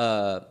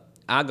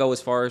 I go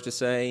as far as to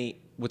say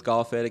with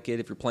golf etiquette,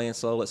 if you're playing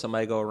slow, let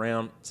somebody go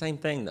around. Same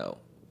thing though.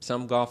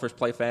 Some golfers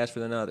play faster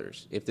than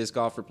others. If this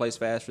golfer plays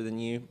faster than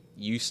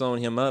you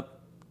slowing him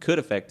up could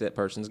affect that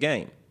person's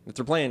game. If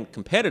they're playing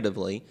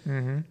competitively,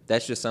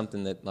 that's just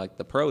something that like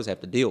the pros have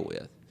to deal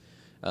with.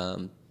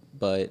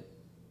 But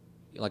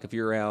like if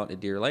you're out at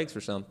Deer Lakes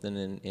or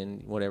something,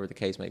 and whatever the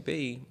case may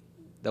be,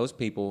 those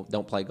people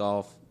don't play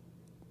golf,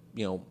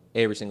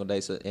 every single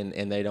day, so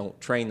and they don't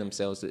train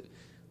themselves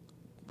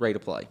ready to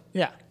play.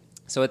 Yeah.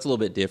 So it's a little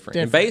bit different.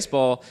 In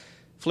baseball,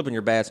 flipping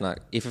your bat's not.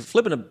 If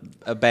flipping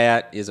a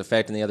bat is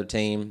affecting the other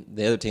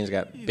team's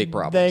got big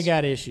problems. They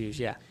got issues.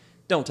 Yeah.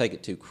 Don't take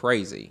it too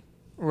crazy.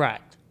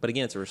 Right. But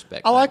again, it's a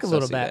respect. I like thing, a so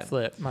little see bat that.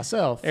 flip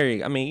myself. There you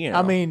go.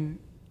 I mean,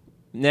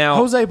 now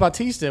Jose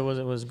Bautista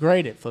was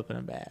great at flipping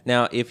a bat.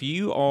 Now, if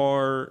you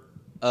are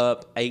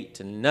up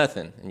 8-0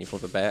 and you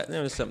flip a bat,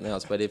 then it's something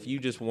else. But if you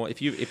just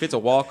if it's a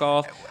walk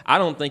off, I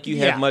don't think you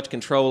have much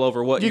control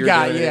over what you're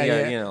doing.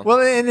 Yeah.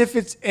 Well,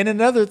 and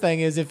another thing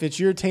is if it's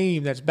your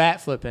team that's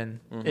bat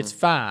flipping, it's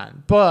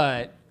fine.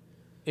 But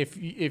if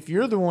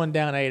you're the one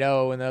down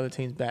 8-0 and the other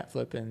team's bat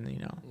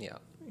flipping,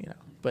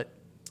 But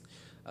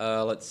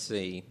let's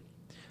see.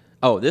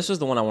 Oh, this was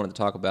the one I wanted to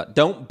talk about.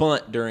 Don't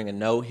bunt during a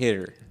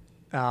no-hitter.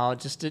 Oh,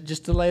 just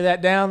to lay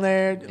that down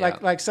there,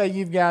 like say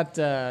you've got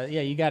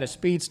you got a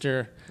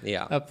speedster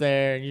up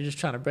there, and you're just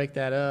trying to break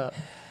that up.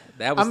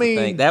 That was the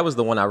thing. That was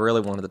the one I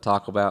really wanted to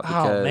talk about.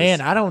 Because, oh man,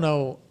 I don't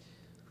know.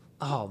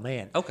 Oh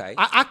man. Okay.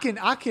 I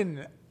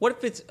can. What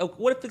if it's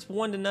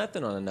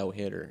 1-0 on a no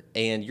hitter,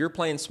 and you're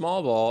playing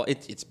small ball?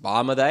 It's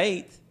bottom of the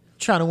eighth.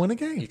 Trying to win a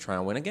game. You're trying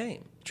to win a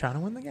game. Trying to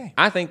win the game.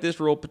 I think this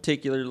rule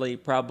particularly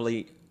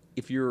probably.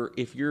 If you're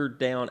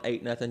down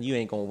 8-0, you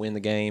ain't gonna win the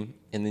game,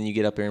 and then you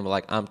get up there and be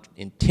like, I'm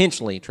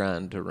intentionally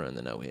trying to run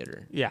the no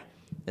hitter. Yeah,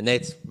 and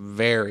that's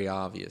very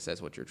obvious.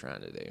 That's what you're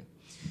trying to do.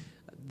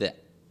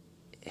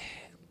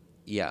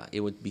 It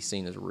would be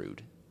seen as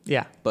rude.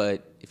 Yeah,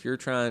 but if you're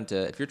trying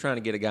to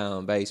get a guy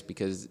on base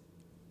because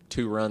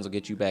 2 runs will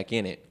get you back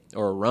in it,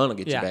 or a run will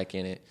get you back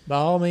in it, by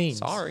all means.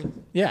 Sorry.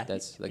 Yeah,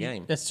 that's the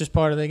game. That's just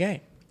part of the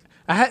game.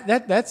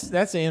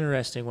 That's an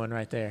interesting one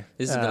right there.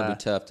 This is going to be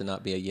tough to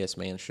not be a yes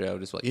man show.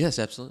 Just like yes,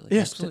 absolutely,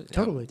 yes,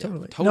 absolutely.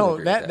 Totally.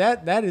 No,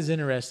 that is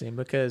interesting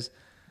because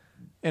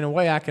in a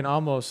way I can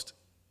almost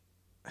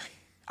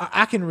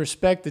I can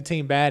respect the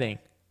team batting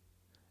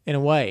in a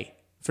way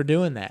for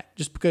doing that.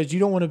 Just because you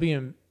don't want to be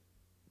in.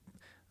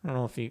 I don't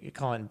know if you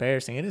call it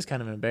embarrassing. It is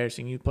kind of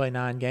embarrassing. You play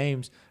 9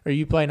 games or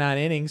you play 9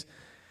 innings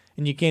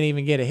and you can't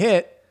even get a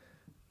hit.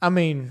 I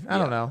mean, I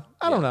don't know.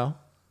 I don't know.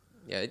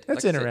 Yeah,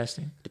 that's like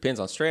interesting. It depends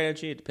on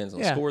strategy. It depends on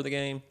the score of the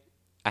game.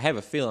 I have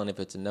a feeling if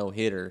it's a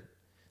no-hitter,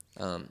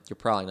 you're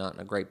probably not in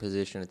a great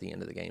position at the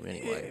end of the game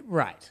anyway.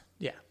 Right.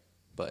 Yeah.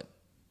 But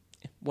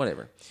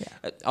whatever.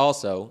 Yeah.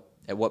 Also,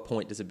 at what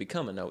point does it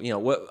become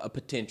a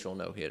potential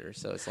no-hitter?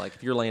 So it's like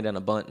if you're laying down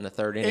a bunt in the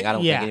 3rd inning, I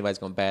don't think anybody's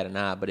going to bat an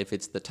eye. But if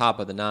it's the top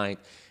of the 9th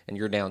and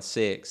you're down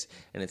 6,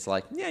 and it's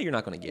like, you're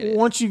not going to get it.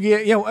 Once you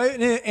get,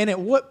 and at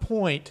what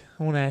point?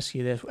 I want to ask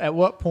you this: at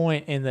what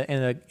point in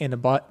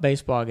the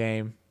baseball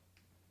game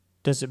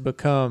does it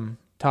become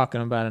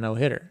talking about a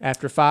no-hitter?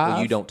 After 5?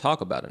 Well, you don't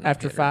talk about it.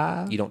 After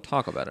 5? You don't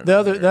talk about it. The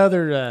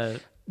other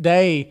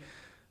day,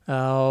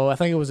 I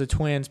think it was a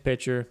Twins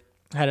pitcher,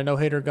 had a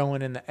no-hitter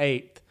going in the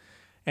 8th,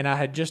 and I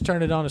had just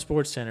turned it on to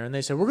SportsCenter, and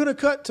they said, we're going to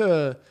cut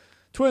to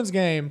Twins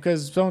game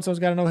because so-and-so's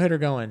got a no-hitter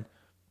going.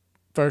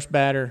 First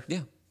batter.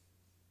 Yeah.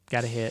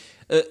 Got a hit.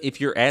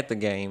 If you're at the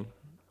game,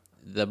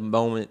 the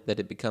moment that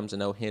it becomes a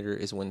no-hitter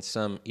is when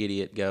some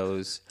idiot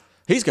goes,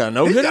 he's got a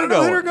no-hitter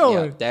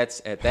going. Yeah,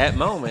 that's at that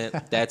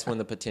moment. That's when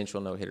the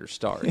potential no-hitter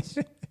starts,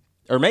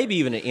 or maybe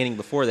even an inning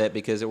before that,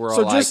 because we're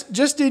all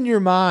just in your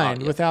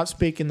mind, without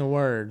speaking the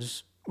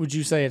words, would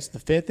you say it's the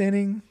 5th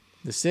inning,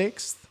 the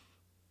 6th?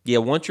 Yeah,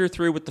 once you're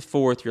through with the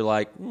 4th, you're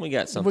like, we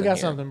got something. We got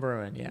something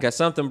brewing. Yeah, got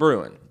something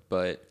brewing.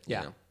 But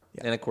yeah,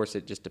 and of course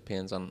it just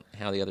depends on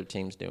how the other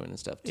team's doing and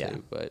stuff too. Yeah.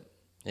 But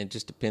it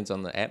just depends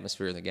on the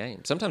atmosphere of the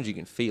game. Sometimes you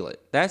can feel it.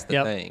 That's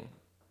the thing.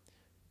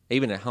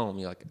 Even at home,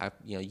 you're like,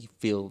 you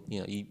feel,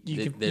 you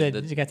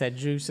got that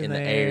juice in the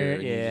air.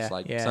 And yeah, you're just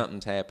like,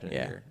 something's happening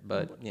here.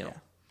 But,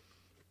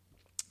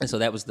 And so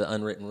that was the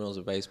unwritten rules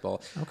of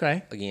baseball.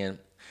 Okay. Again,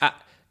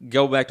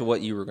 go back to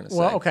what you were going to say.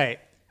 Well, okay.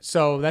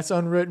 So that's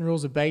unwritten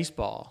rules of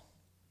baseball.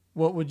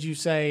 What would you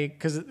say?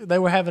 Because they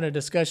were having a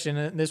discussion,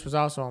 and this was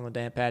also on the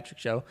Dan Patrick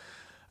Show,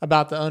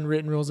 about the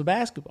unwritten rules of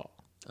basketball.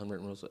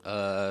 Unwritten rules.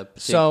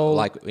 So,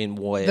 like in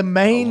what? The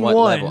main on what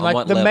one, level?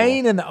 like the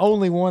main and the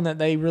only one that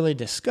they really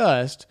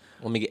discussed.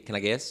 Can I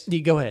guess?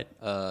 You go ahead.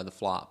 The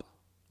flop.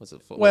 Was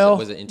it Well,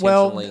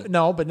 intentionally?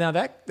 no, but now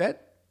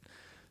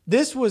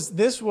this was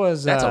that's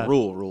a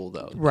rule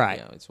though. Right.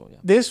 Yeah,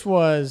 This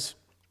was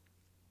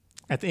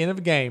at the end of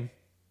a game,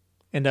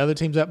 and the other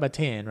team's up by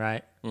 10,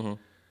 right? Mm-hmm.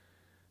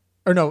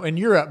 Or no, and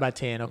you're up by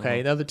 10. Okay,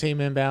 Mm-hmm. The other team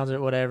inbounds it,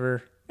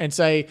 whatever, and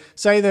say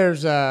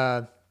there's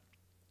okay,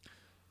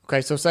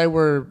 so say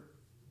we're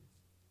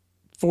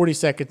 40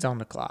 seconds on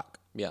the clock.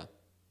 Yeah.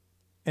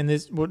 And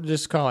we'll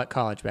just call it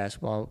college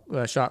basketball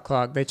shot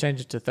clock. They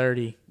changed it to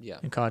 30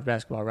 in college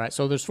basketball, right?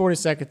 So there's 40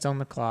 seconds on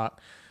the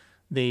clock.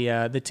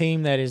 The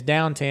team that is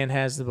down 10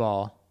 has the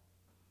ball.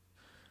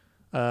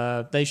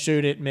 They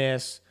shoot it,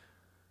 miss.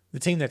 the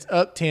team that's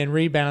up 10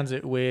 rebounds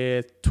it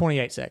with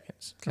 28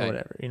 seconds or Okay.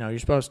 whatever. You're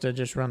supposed to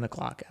just run the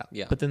clock out.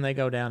 Yeah. But then they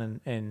go down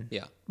and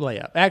Yeah. lay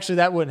up. Actually,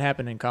 that wouldn't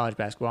happen in college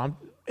basketball.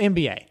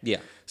 NBA. Yeah.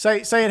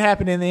 Say it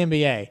happened in the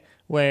NBA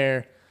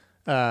where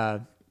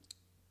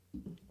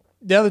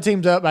the other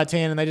team's up by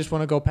 10 and they just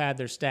want to go pad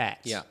their stats.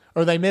 Yeah.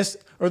 Or they miss,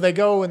 or they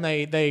go and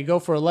they go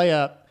for a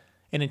layup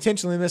and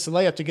intentionally miss a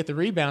layup to get the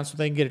rebound so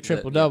they can get a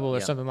triple double or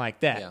yeah. something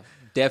like that. Yeah.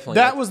 Definitely.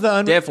 That was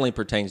the definitely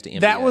pertains to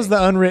NBA. That was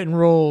the unwritten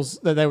rules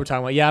that they were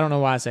talking about. Yeah, I don't know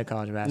why I said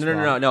college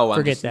basketball. No.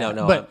 Forget just, that.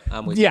 No, but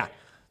I'm with yeah, you.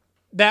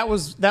 that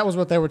was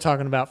what they were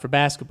talking about for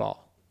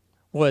basketball.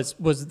 Was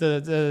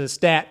the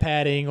stat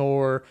padding,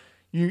 or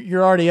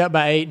you're already up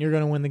by 8 and you're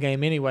going to win the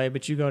game anyway,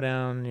 but you go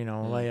down,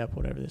 lay up,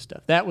 whatever this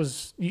stuff. That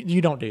was you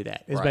don't do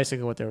that. Is Right.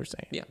 basically what they were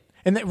saying. Yeah.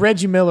 And that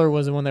Reggie Miller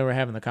was the one they were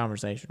having the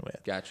conversation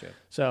with. Gotcha.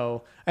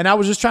 So, and I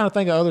was just trying to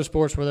think of other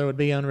sports where there would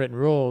be unwritten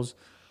rules.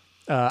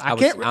 I'm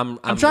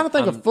trying to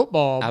think of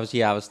football. That's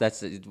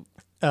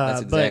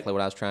exactly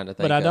what I was trying to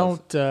think. But I of.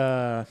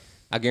 don't.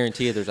 I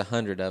guarantee you, there's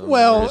 100 of them.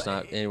 Well, we're just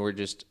not, and we're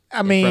just in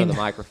front mean- of the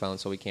microphone,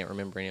 so we can't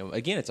remember any of them.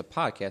 Again, it's a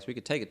podcast. We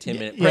could take a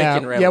 10-minute break Yeah,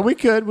 and rattle, yeah, we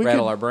could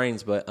our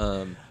brains, but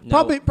no.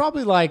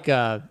 Probably like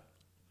at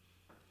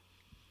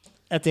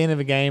the end of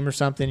a game or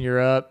something,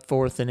 you're up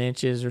 4th and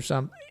inches or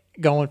something.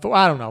 Going for,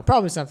 I don't know,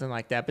 probably something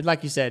like that. But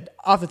like you said,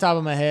 off the top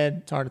of my head,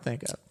 it's hard to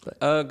think of.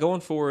 But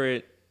Going for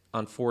it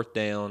on 4th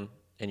down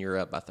and you're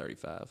up by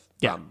 35,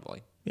 Yeah.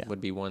 probably Yeah.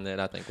 would be one that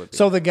I think would be.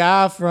 so the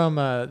guy from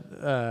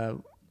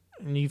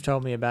and you've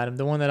told me about him,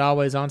 the one that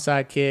always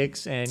onside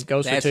kicks and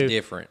goes that's for 2.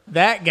 different.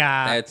 That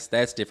guy.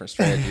 That's different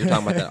strategy. You're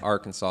talking about that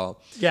Arkansas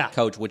Yeah.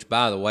 coach, which,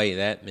 by the way,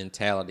 that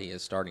mentality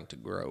is starting to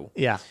grow.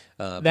 Yeah.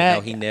 But That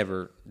no, he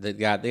never. The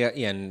guy, yeah,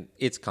 and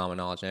it's common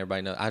knowledge, and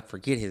everybody knows. I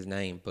forget his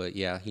name, but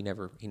yeah, he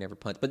never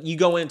punted. But you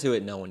go into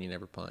it knowing you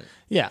never punt.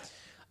 Yeah.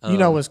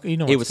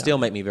 It would still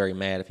make me very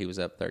mad if he was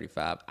up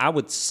 35. I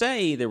would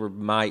say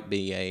might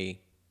be a.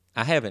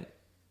 I haven't.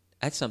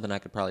 That's something I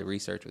could probably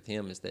research with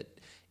him. Is that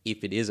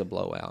if it is a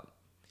blowout,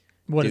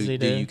 What does he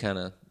do? Do you kind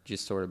of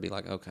just sort of be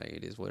like, okay,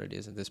 it is what it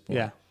is at this point?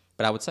 Yeah.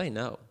 But I would say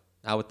no.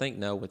 I would think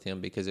no with him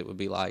because it would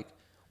be like,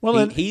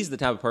 Well, he's the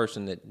type of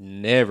person that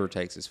never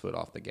takes his foot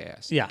off the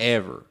gas. Yeah.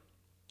 Ever.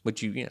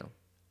 But And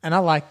I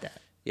like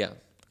that. yeah.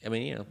 I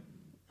mean,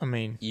 I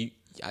mean,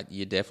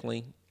 you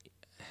definitely.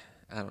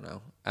 I don't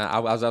know. I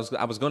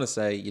was going to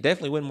say you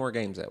definitely win more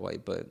games that way,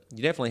 but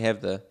you definitely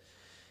have the.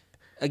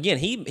 Again,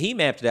 he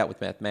mapped it out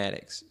with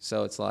mathematics,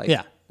 so it's like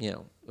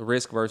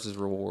risk versus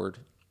reward.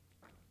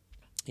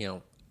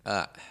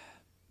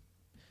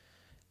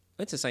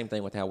 It's the same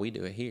thing with how we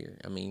do it here.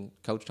 I mean,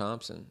 Coach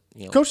Thompson.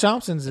 Coach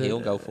Thompson's he'll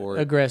go for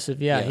it.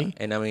 aggressive. Yeah.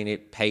 And I mean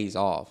it pays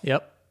off.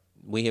 Yep.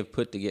 We have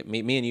put together. Me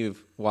and you have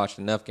watched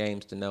enough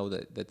games to know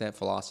that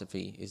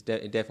philosophy is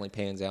it definitely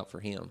pans out for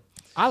him.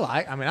 I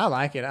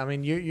like it. I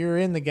mean, you're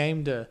in the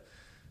game to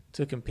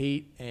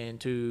compete and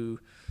to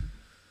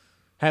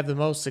have the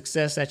most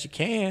success that you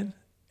can,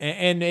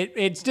 and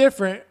it's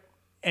different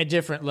at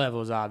different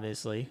levels,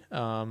 obviously.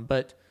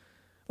 But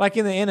like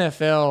in the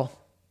NFL,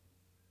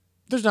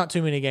 there's not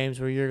too many games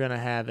where you're going to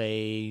have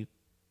a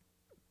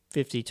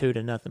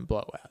 52-0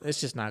 blowout. It's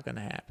just not going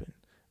to happen.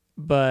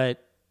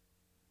 But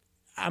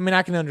I mean,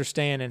 I can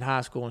understand in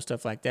high school and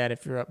stuff like that.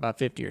 If you're up by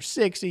 50 or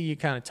 60, you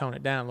kind of tone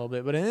it down a little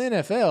bit. But in the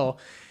NFL,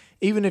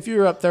 even if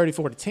you're up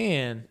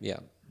 34-10, Yeah.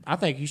 I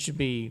think you should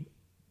be,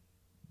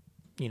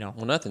 Well,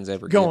 nothing's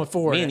ever going given.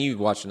 for it. Me and you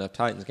watched enough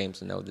Titans games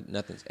to know that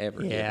nothing's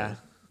ever Yeah. given.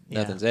 Yeah.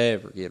 Nothing's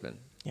ever given.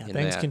 Yeah, in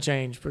things that can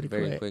change pretty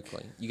very quick.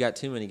 quickly. You got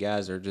too many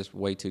guys that are just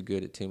way too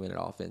good at 2-minute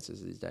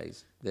offenses these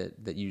days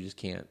that you just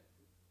can't.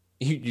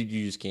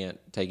 You just can't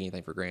take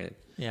anything for granted.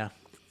 Yeah.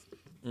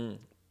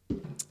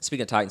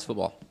 Speaking of Titans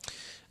football,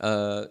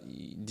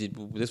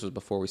 this was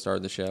before we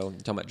started the show. You're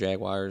talking about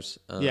Jaguars.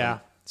 Yeah.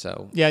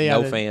 So Yeah,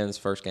 no fans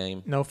first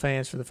game. No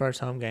fans for the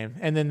first home game.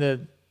 And then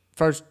the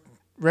first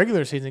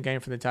regular season game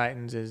for the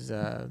Titans is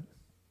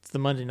it's the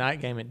Monday night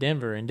game at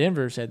Denver. And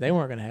Denver said they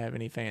weren't going to have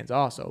any fans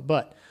also.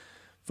 But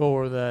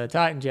for the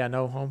Titans,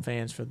 no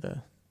fans for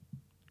the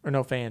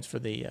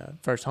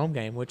first home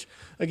game, which,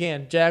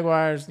 again,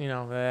 Jaguars,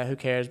 who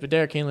cares? But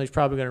Derrick Henry's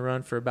probably going to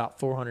run for about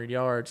 400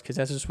 yards because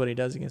that's just what he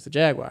does against the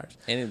Jaguars.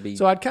 And it'd be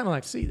So I'd kind of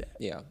like to see that.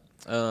 yeah.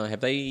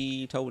 Have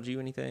they told you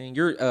anything?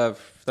 You're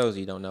for those of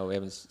you who don't know,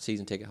 Evan's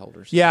season ticket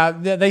holders. Yeah,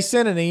 they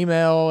sent an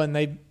email, and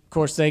they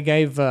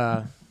gave,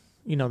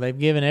 they've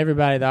given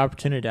everybody the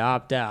opportunity to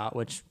opt out,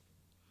 which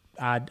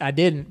I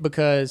didn't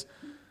because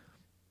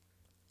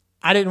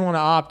I didn't want to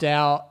opt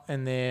out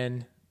and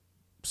then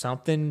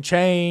something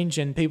change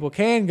and people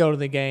can go to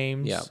the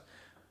games. Yeah.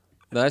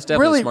 No, that's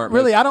definitely a smart move.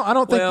 Really, I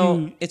don't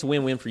think it's a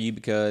win-win for you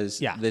because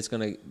Yeah. that's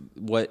gonna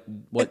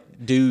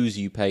what dues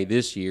you pay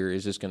this year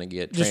is just gonna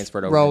get just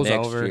transferred over rolls to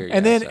next over. year.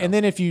 And yeah,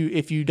 then if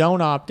you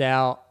don't opt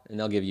out, and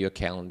they'll give you a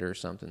calendar or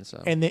something.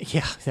 So and then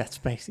that's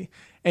basic.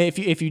 And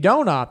if you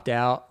don't opt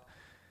out,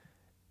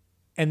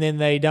 and then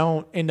they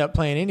don't end up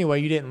playing anyway,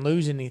 you didn't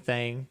lose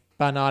anything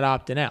by not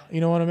opting out.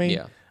 You know what I mean?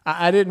 Yeah.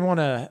 I didn't want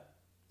to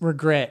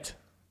regret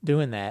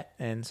doing that,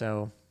 and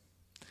so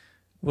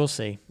we'll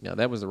see. Yeah,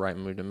 that was the right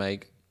move to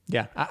make.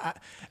 Yeah,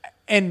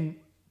 and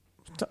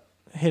to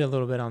hit a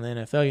little bit on the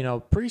NFL. You know,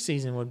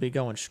 preseason would be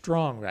going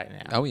strong right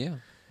now. Oh yeah,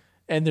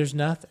 and there's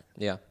nothing.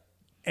 yeah.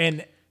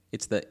 And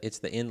It's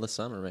the endless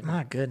summer, man.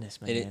 my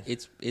goodness, man, And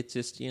it's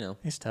just, you know,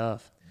 it's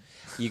tough.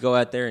 you go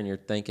out there and you're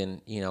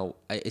thinking, you know,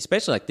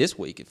 especially like this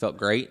week, it felt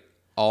great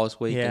all this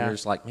week, and Yeah. you're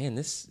just like, man,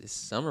 this is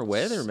summer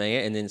weather,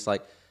 man. And then it's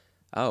like,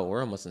 oh,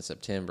 we're almost in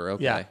September.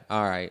 Okay, Yeah.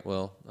 all right,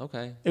 well,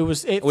 okay. It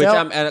was. It Which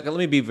felt. let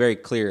me be very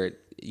clear.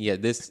 Yeah,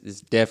 this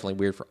is definitely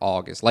weird for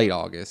August, late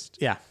August.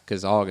 Yeah.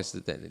 because August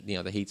is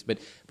the heat's. But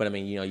I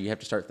mean, you know, you have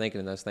to start thinking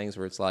of those things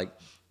where it's like,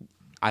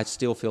 I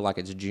still feel like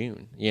it's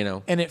June. You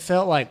know, And it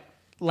felt like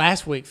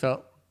last week it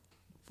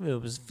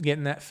was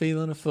getting that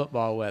feeling of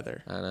football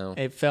weather. I know.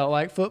 It felt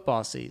like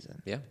football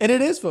season. Yeah. And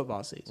it is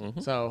football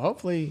season. So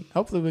hopefully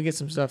we get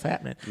some stuff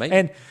happening. Maybe.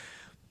 And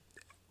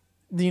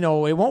you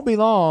know, it won't be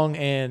long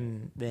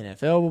and the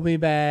NFL will be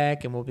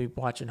back and we'll be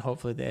watching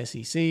hopefully the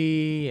SEC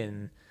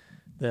and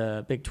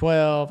the Big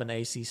 12 and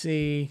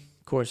ACC.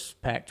 Of course,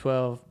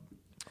 Pac-12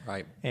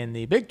 right? and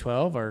the Big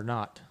 12 are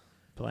not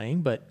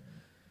playing, but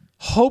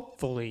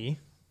hopefully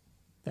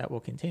that will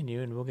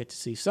continue and we'll get to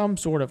see some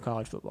sort of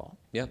college football.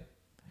 Yeah.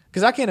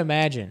 Because I can't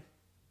imagine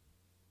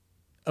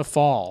a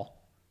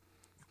fall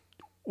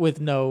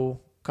with no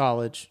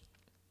college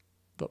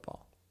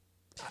football.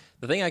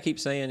 The thing I keep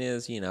saying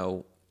is, you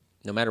know,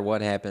 no matter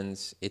what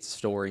happens, it's a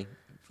story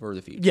for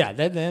the future. Yeah,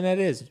 that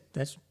is.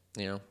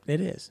 You know,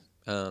 It is.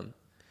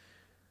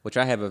 which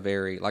I have a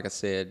very, like I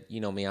said, you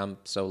know me, I'm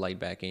so laid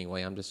back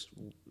anyway. I'm just,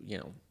 you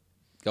know,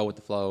 go with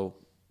the flow.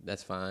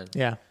 That's fine.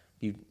 Yeah.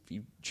 If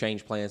you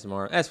change plans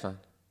tomorrow, that's fine.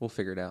 We'll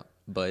figure it out.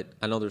 But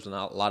I know there's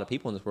not a lot of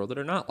people in this world that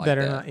are not like that.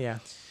 That are not, yeah.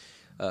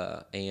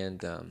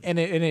 And And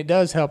it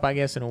does help, I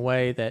guess, in a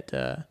way that,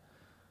 of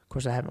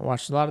course, I haven't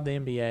watched a lot of the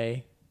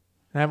NBA.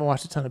 I haven't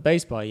watched a ton of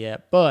baseball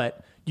yet,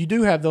 but you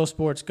do have those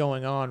sports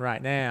going on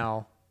right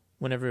now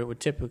whenever it would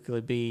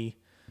typically be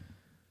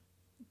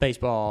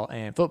baseball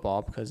and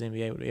football because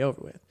NBA would be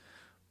over with.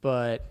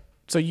 But,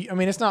 so,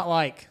 it's not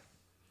like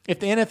if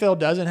the NFL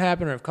doesn't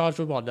happen or if college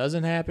football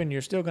doesn't happen,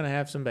 you're still going to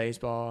have some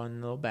baseball and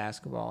a little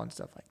basketball and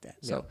stuff like that.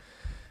 So,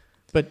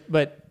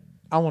 but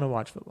I want to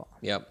watch football.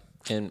 Yep.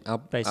 And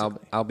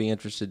I'll be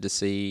interested to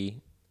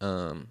see,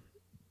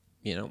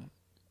 you know,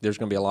 there's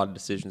going to be a lot of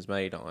decisions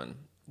made on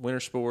winter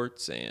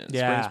sports and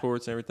spring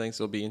sports and everything.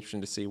 So it'll be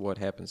interesting to see what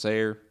happens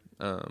there.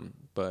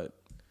 But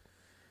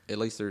at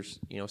least there's,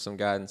 you know, some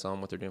guidance on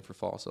what they're doing for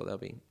fall. So that'll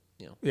be,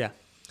 you know, Yeah.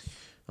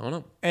 I don't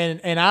know.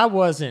 And I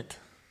wasn't.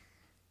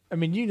 I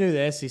mean, you knew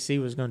the SEC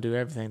was going to do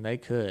everything they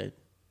could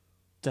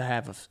to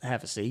have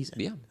a season.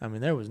 Yeah. I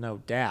mean, there was no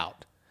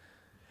doubt.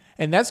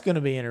 And that's going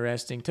to be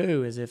interesting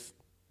too. Is if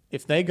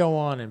they go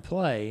on and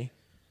play,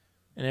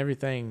 and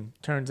everything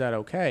turns out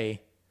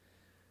okay,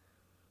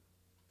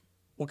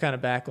 what kind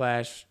of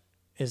backlash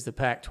is the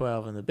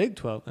Pac-12 and the Big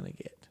 12 going to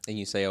get? And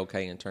you say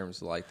okay in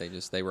terms of like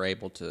they were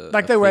able to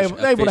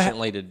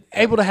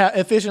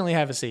efficiently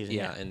have a season.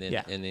 Yeah, and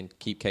then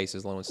keep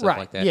cases low and stuff Right.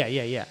 like that.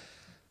 Yeah.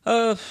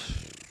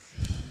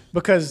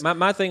 Because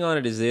my thing on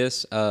it is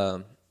this: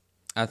 I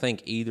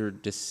think either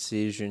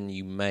decision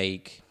you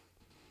make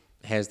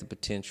has the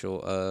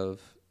potential of.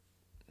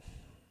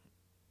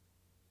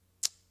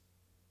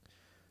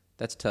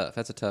 That's tough.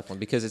 That's a tough one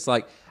because it's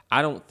like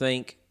I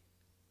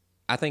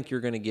think you're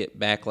going to get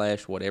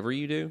backlash whatever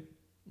you do,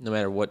 no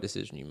matter what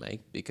decision you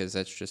make, because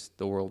that's just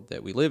the world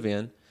that we live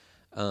in.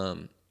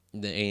 And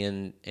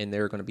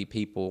there are going to be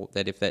people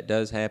that if that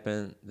does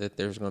happen, that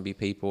there's going to be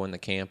people in the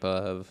camp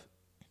of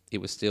it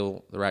was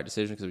still the right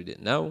decision because we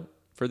didn't know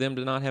for them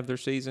to not have their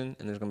season,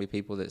 and there's going to be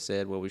people that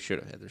said, well, we should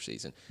have had their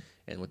season.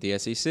 And with the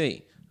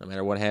SEC, no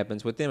matter what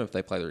happens with them, if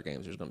they play their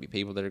games, there's going to be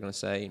people that are going to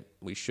say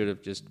we should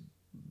have just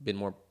been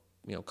more,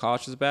 you know,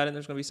 cautious about it. And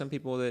there's going to be some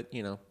people that,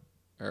 you know,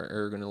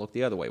 are going to look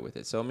the other way with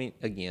it. So I mean,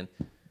 again,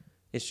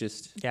 it's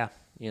just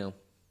you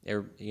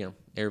know,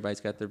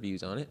 everybody's got their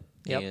views on it,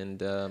 and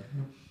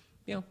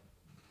you know,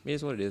 it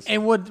is what it is.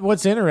 And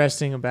what's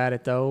interesting about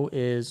it though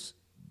is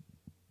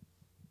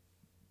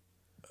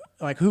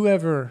like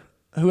whoever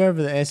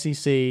the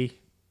SEC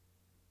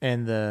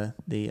and the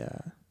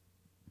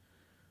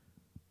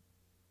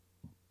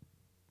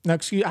no,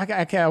 excuse,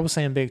 I was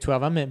saying Big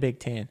 12. I meant Big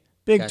 10.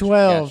 Big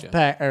 12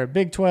 gotcha. or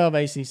Big 12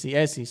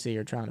 ACC, SEC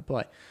are trying to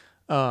play.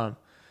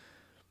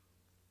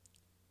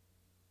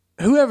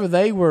 Whoever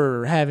they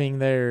were having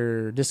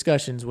their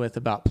discussions with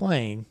about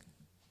playing,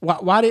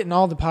 why didn't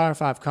all the Power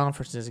 5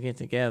 conferences get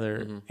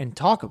together and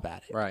talk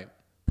about it? Right.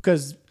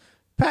 Because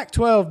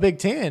Pac-12, Big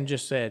 10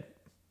 just said,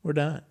 we're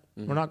done.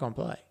 We're not going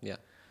to play. Yeah.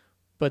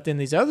 But then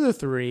these other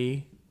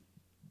three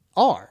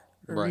are,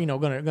 Right. you know,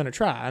 going to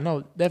try. I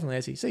know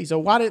definitely SEC. So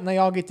why didn't they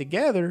all get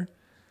together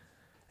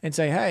and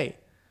say, hey,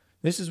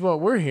 this is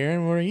what we're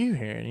hearing. What are you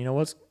hearing? You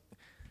know,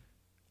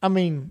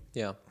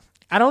 Yeah.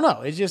 I don't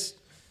know. It's just.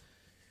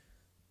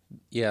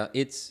 Yeah,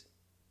 it's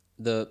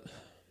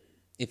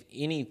if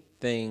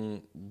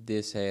anything,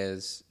 this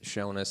has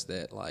shown us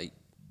that like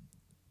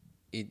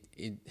it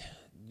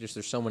just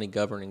there's so many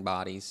governing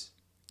bodies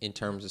in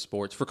terms of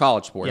sports for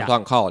college sports. Yeah. I'm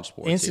talking college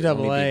sports. NCAA Let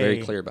me be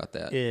very clear about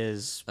that.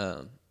 Is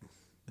well,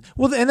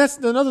 and that's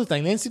another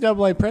thing. The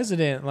NCAA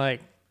president,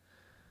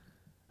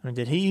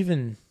 did he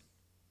even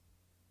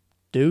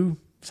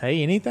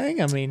say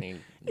anything? I mean,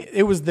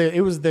 it was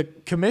the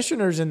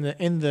commissioners in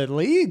the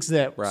leagues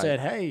that said,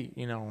 "Hey,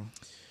 I don't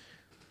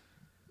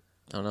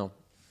know.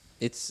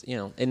 It's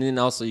and then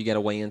also you got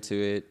to weigh into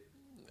it.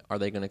 Are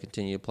they going to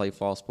continue to play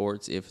fall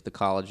sports if the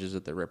colleges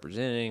that they're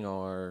representing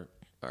are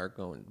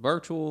going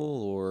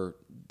virtual, or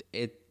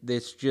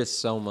it's just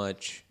so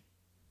much.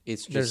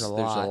 It's just there's a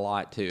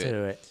lot to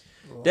it.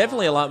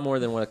 Definitely a lot more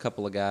than what a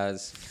couple of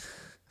guys,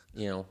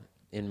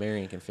 in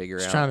Marion can figure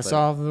out. Trying to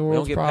solve the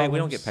world's problems. We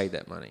don't get paid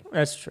that money.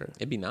 That's true.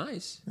 It'd be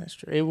nice. That's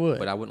true. It would.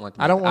 But I wouldn't like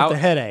to. I don't want the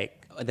headache.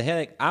 The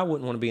headache. I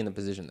wouldn't want to be in the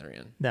position they're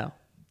in. No.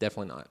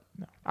 Definitely not.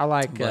 No. I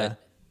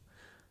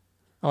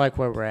like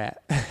where we're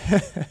at.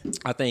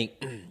 I think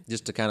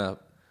just to kind of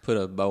put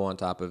a bow on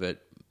top of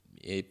it,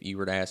 if you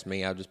were to ask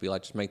me, I'd just be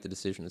like, just make the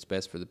decision that's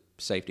best for the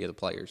safety of the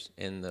players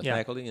and the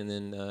faculty, and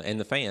then and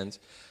the fans.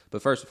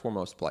 But first and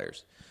foremost, the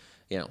players,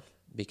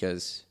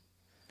 because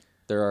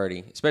they're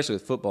already, especially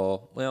with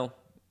football. Well,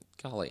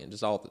 golly, and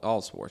just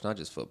all sports, not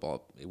just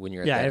football. When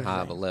you're at that everything.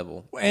 High of a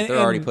level, they're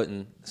already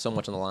putting so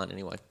much on the line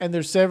anyway. And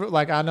there's several.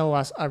 I know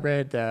I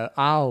read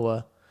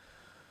Iowa.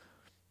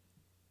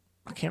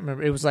 I can't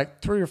remember. It was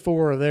 3 or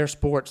 4 of their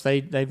sports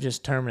they've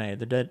just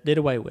terminated. They did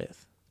away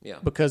with. Yeah.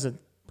 Because of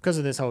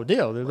this whole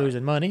deal. They're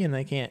losing money and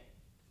they can't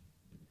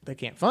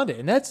fund it.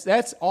 And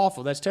that's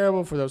awful. That's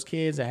terrible for those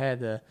kids that had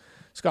the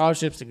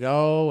scholarships to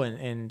go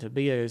and to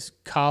be a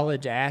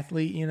college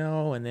athlete,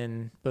 and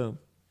then boom.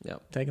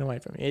 Yep. Taken away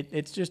from you.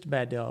 It's just a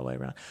bad deal all the way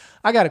around.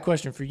 I got a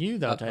question for you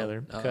though,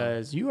 Taylor,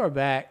 because you are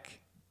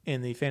back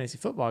in the fantasy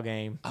football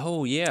game.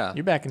 Oh yeah.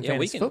 You're back in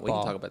fantasy football. We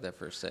can talk about that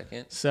for a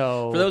second.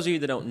 So for those of you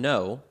that don't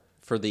know,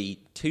 for the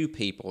 2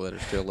 people that are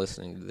still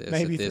listening to this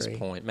at this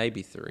point,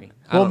 maybe 3.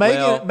 Well,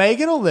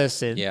 Megan will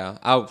listen. Yeah,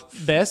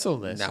 Bess will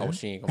listen. No,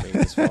 she ain't gonna make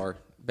it as far.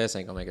 Bess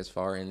ain't gonna make it as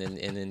far, and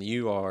then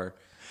you're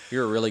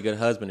a really good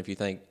husband if you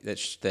think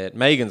that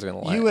Megan's gonna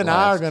like. You and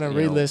I are gonna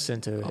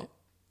re-listen to it.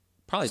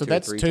 Probably so 2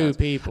 that's or 3 2 times.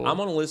 people. I'm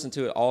gonna listen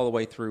to it all the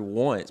way through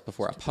once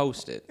before I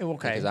post it.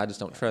 Okay. Because I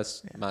just don't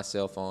trust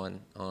myself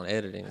on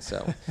editing.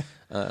 So,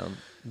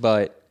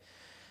 but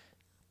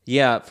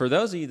yeah, for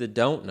those of you that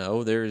don't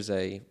know, there's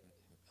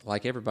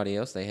like everybody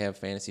else, they have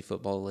fantasy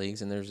football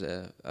leagues, and there's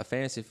a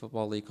fantasy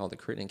football league called the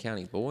Crittenden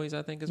County Boys,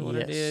 I think is what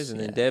it is. And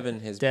then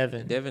Devin is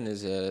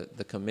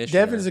the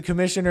commissioner. Devin is the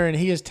commissioner, and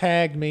he has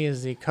tagged me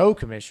as the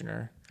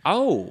co-commissioner.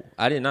 Oh,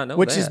 I did not know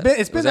Which that.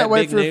 It's been that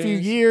way for a few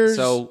years.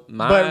 So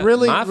but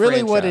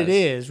really what it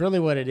is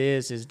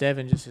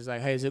Devin just is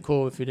like, hey, is it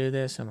cool if you do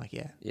this? I'm like,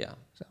 yeah. Yeah.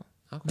 So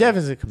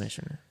Devin's the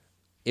commissioner.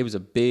 It was a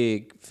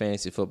big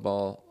fantasy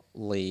football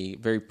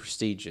league, very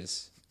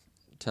prestigious,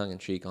 tongue in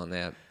cheek on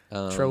that.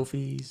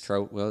 Trophies.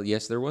 Well,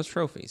 yes, there was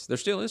trophies. There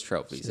still is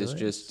trophies.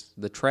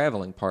 Just the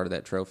traveling part of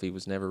that trophy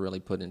was never really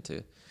put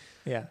into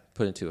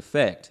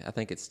effect. I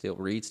think it's still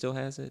Reed still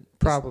has it.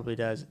 Probably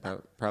does.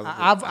 Probably.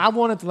 I've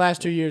won it the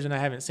last 2 years and I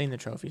haven't seen the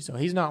trophy, so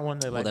he's not one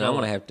to let go. Then I'm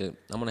gonna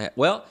have.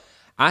 Well,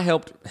 I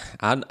helped.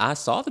 I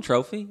saw the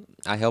trophy.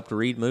 I helped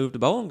Reed move to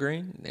Bowling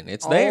Green, and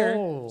it's there.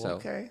 Oh, so,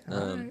 okay.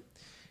 All right.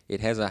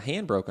 It has a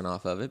hand broken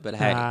off of it, but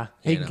hey,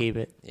 he can keep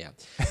it. Yeah.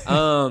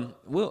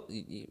 We'll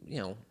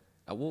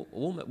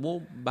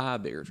buy a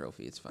bigger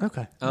trophy. It's fine.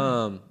 Okay.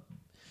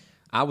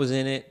 I was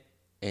in it,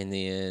 and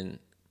then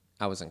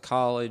I was in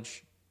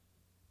college,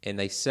 and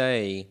they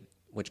say,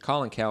 which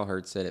Colin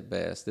Cowherd said it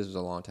best. This was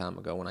a long time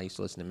ago when I used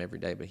to listen to him every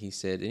day, but he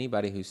said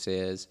anybody who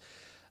says,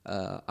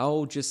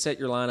 just set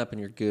your lineup and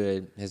you're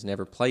good, has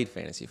never played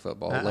fantasy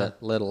football,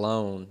 let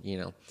alone,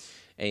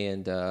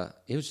 And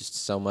it was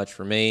just so much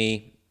for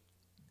me.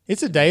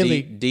 It's a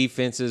daily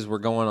defenses were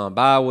going on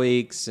bye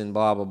weeks and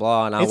blah blah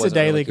blah, and it's a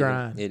daily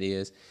grind. It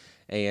is,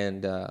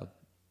 and I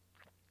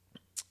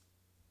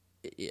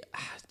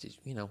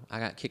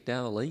got kicked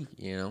out of the league.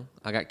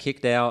 I got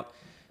kicked out.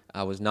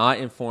 I was not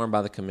informed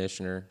by the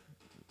commissioner.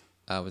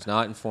 I was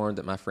not informed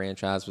that my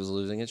franchise was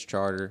losing its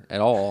charter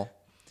at all.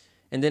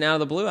 And then out of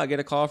the blue, I get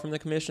a call from the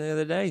commissioner the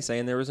other day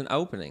saying there was an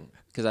opening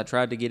because I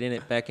tried to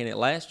get back in it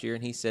last year,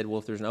 and he said, well,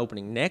 if there's an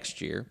opening next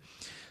year.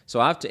 So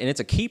and it's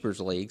a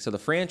keepers league. So the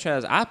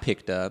franchise I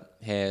picked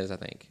up has, I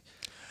think,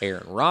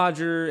 Aaron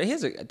Rodgers. It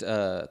has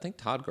I think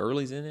Todd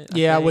Gurley's in it.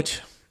 Which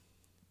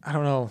I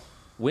don't know.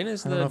 When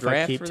is the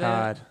draft for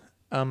Todd.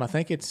 that? I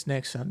think it's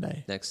next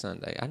Sunday. Next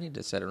Sunday. I need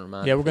to set a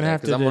reminder. Yeah, we're gonna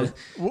have to.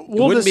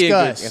 We'll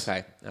discuss.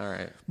 Okay, all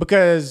right.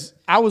 Because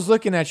I was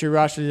looking at your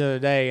roster the other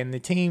day, and the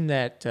team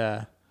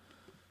that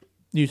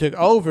you took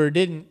over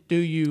didn't do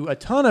you a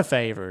ton of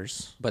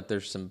favors. But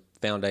there's some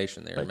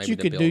foundation there. But maybe you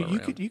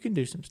can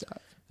do some stuff.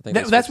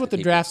 That's what the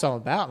draft's all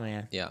about,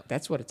 man. Yeah.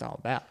 That's what it's all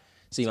about.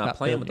 See, my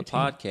plan with the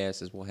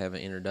podcast is we'll have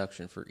an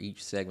introduction for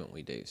each segment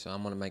we do. So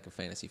I'm going to make a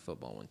fantasy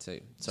football one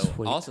too. So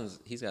Austin's,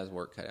 he's got his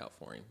work cut out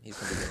for him. He's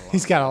going to be doing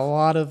He's got a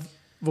lot of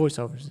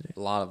voiceovers to do. A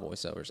lot of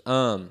voiceovers.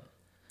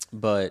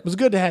 But it was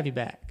good to have you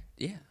back.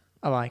 Yeah.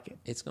 I like it.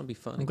 It's going to be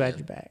fun. I'm glad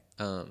you're back.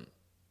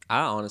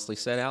 I honestly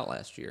sat out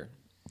last year.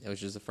 It was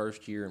just the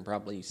first year in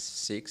probably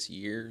 6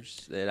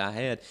 years that I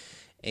had.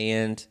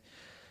 And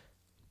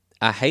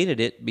I hated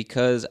it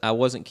because I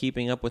wasn't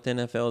keeping up with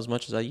NFL as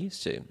much as I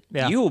used to.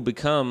 Yeah. You won't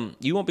become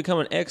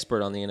an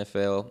expert on the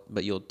NFL,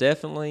 but you'll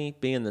definitely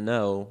be in the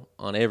know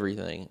on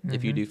everything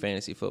if you do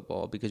fantasy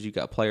football, because you've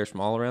got players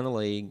from all around the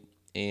league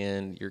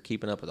and you're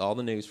keeping up with all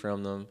the news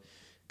from them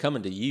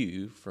coming to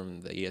you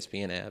from the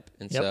ESPN app.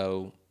 And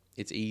so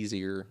it's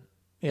easier.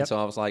 And so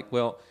I was like,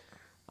 well,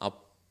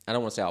 I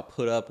don't want to say I'll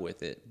put up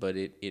with it, but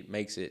it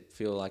makes it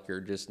feel like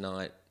you're just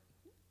not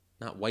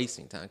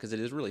wasting time, because it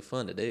is really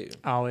fun to do.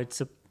 Oh,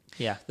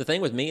 yeah. The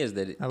thing with me is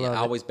that I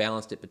always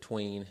balanced it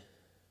between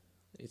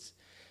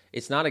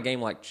it's not a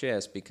game like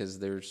chess, because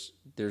there's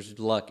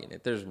luck in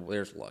it. There's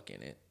luck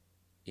in it,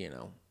 you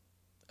know.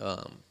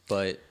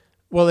 But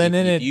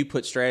if you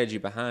put strategy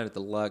behind it,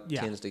 the luck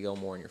tends to go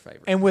more in your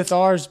favor. And with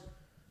ours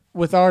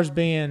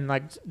being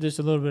like just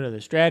a little bit of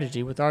the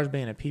strategy, with ours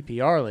being a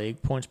PPR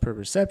league, points per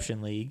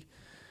reception league,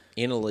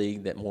 in a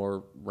league that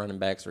more running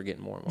backs are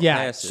getting more and more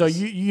passes. So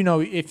you know,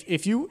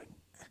 if you're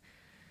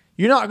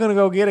not going to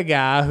go get a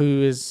guy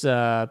who is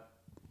gonna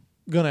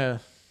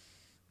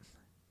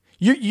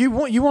you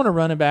want a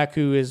running back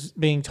who is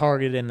being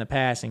targeted in the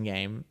passing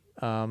game,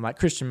 like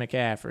Christian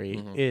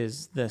McCaffrey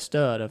is the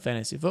stud of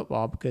fantasy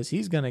football, because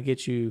he's going to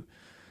get you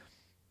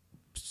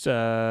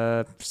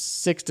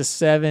 6 to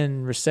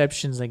 7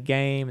 receptions a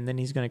game, and then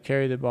he's going to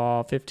carry the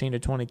ball 15 to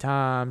 20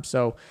 times.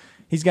 So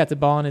he's got the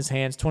ball in his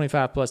hands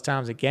 25 plus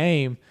times a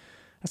game.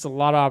 That's a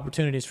lot of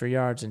opportunities for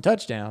yards and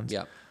touchdowns.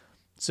 Yeah.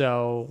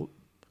 So,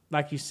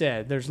 like you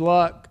said, there's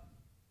luck,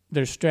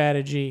 there's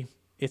strategy.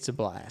 It's a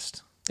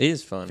blast. It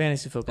is fun.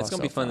 Fantasy football. It's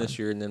going to be fun this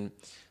year. And then,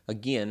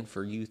 again,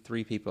 for you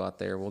 3 people out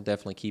there, we'll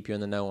definitely keep you in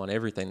the know on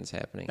everything that's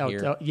happening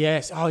here.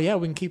 Yes. Oh, yeah,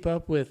 we can keep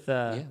up with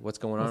what's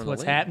going on in the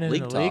what's league. happening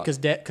in the league.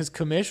 Because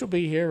Kamish will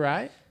be here,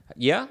 right?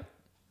 Yeah.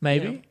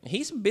 Maybe. Yeah.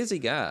 He's a busy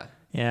guy.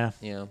 Yeah.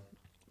 You know,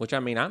 which, I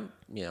mean, I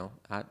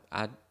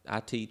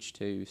teach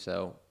too,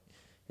 so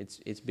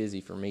it's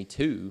busy for me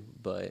too.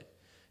 But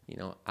you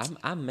know,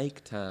 I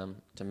make time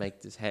to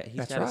make this happen.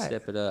 He's got to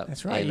step it up.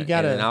 That's right. And,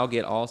 and I'll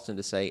get Austin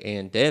to say,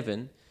 and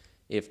Devin,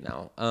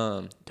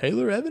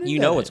 Taylor Evan. You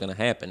know what's going to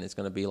happen. It's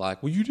going to be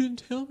like, well, you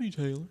didn't tell me,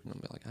 Taylor. And I'll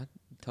be like, I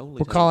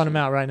totally. We're calling him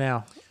out right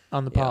now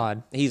on the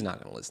pod. He's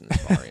not going to listen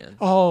this far in.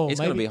 It's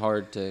going to be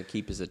hard to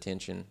keep his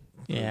attention.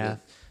 Yeah.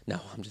 No,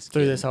 I'm just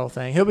through kidding. this whole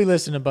thing. He'll be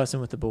listening to Bussin'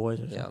 with the Boys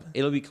or something.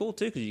 It'll be cool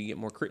too, because you get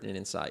more Crittenden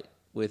insight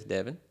with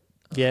Devin.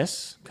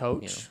 Yes,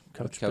 Coach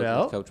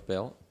Belt. Coach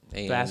Belt.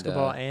 And,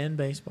 basketball and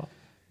baseball.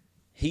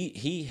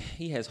 He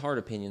has hard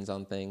opinions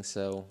on things,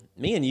 so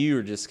me and you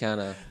are just kind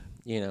of,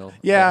 you know.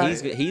 Yeah,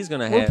 he's going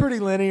to have. We're pretty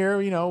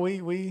linear, you know.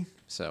 We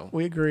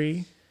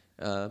agree.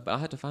 But I'll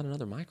have to find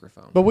another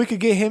microphone. But we could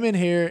get him in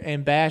here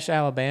and bash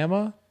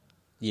Alabama.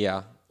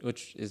 Yeah,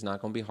 which is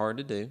not going to be hard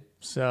to do.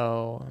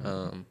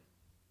 So.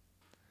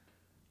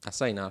 I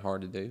say not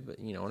hard to do, but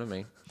you know what I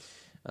mean.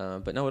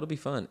 But no, it'll be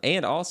fun.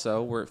 And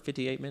also, we're at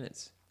 58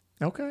 minutes.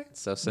 Okay.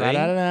 So right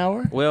at an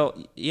hour. Well,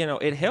 you know,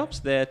 it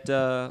helps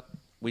that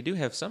we do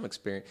have some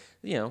experience.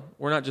 You know,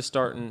 we're not just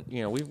starting.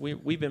 You know,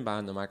 we've been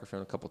behind the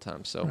microphone a couple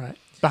times. So right.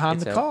 Behind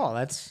the call.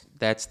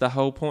 That's the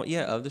whole point.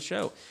 Yeah, of the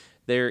show.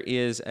 There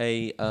is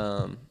a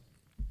we're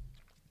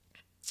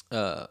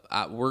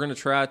going to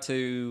try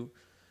to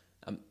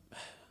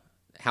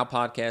how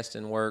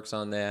podcasting works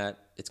on that.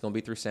 It's going to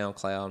be through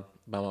SoundCloud.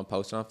 I'm going to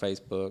post it on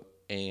Facebook,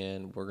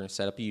 and we're going to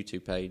set up a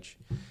YouTube page.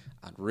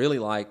 I'd really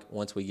like,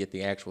 once we get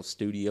the actual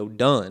studio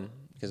done,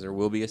 because there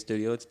will be a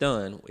studio that's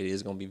done, it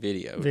is going to be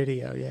video.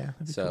 Video, yeah.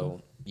 So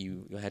cool.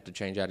 You have to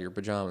change out of your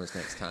pajamas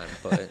next time.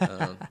 But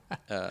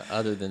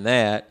other than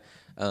that,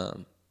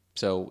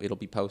 so it'll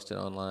be posted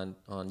online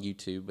on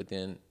YouTube, but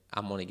then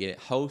I'm going to get it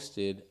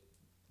hosted,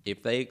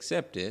 if they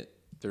accept it,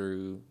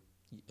 through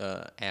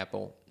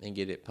Apple, and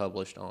get it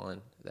published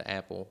on the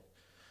Apple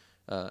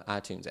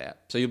iTunes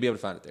app. So you'll be able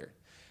to find it there.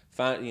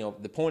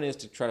 The point is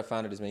to try to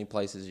find it as many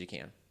places as you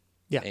can.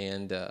 Yeah.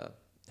 And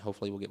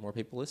hopefully we'll get more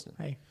people listening.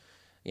 Hey.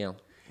 You know.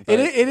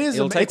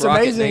 It'll take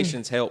Rocket amazing.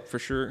 Nation's help for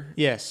sure.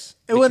 Yes.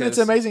 It's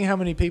amazing how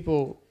many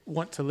people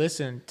want to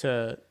listen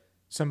to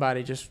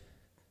somebody just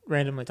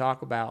randomly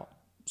talk about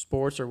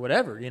sports or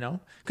whatever, you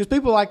know, because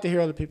people like to hear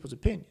other people's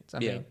opinions. I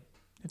mean,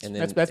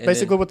 that's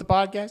basically what the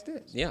podcast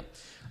is. Yeah.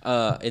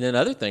 And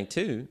another thing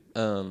too,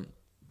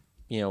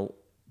 you know,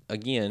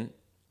 again,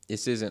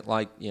 this isn't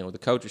like, you know, the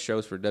coaches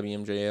shows for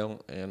WMJL,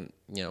 and,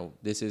 you know,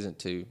 this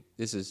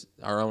is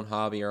our own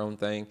hobby, our own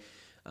thing.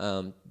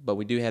 But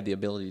we do have the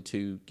ability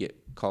to get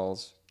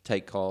calls,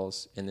 take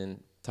calls, and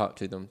then talk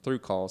to them through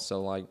calls.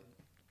 So, like,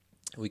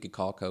 we could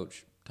call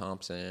Coach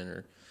Thompson,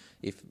 or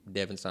if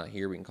Devin's not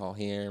here, we can call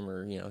him,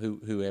 or, you know,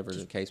 whoever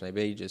the case may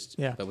be.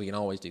 But we can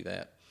always do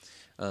that.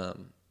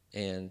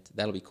 And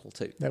that'll be cool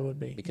too. That would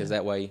be. Because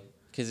that way,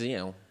 you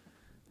know,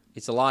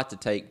 it's a lot to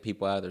take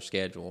people out of their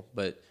schedule,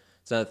 but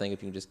it's another thing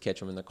if you can just catch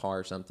them in the car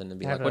or something and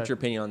be like, what's your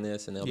opinion on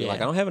this? And they'll be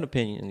like, I don't have an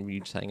opinion. And you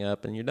just hang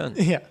up and you're done.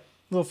 Yeah. A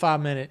little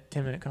 5-minute,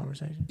 10-minute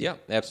conversation. Yeah,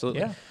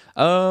 absolutely. Yeah.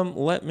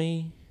 Let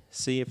me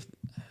see if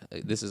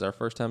this is our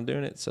first time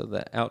doing it, so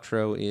the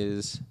outro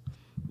is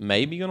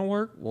maybe going to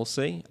work. We'll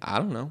see. I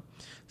don't know.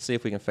 See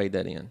if we can fade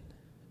that in.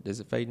 Does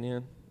it fade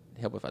in?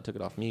 Help if I took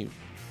it off mute.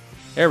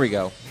 There we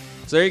go.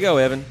 So there you go,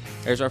 Evan.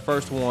 There's our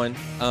first one.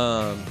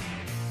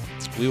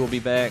 We will be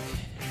back.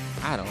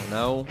 I don't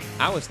know.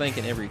 I was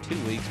thinking every 2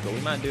 weeks, but we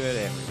might do it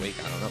every week.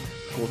 I don't know.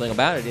 The cool thing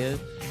about it is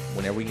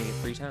whenever we can get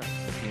free time.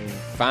 If you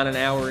find an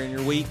hour in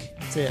your week,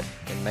 That's it.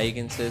 and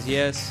Megan says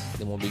yes,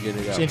 then we'll be good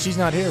to go. And she's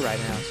not here right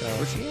now, so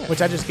Where's she at?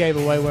 which I just gave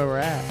away where we're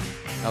at.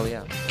 Oh,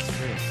 yeah. That's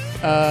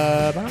true.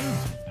 I don't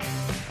know.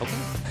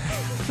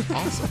 Okay.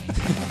 Awesome.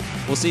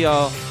 We'll see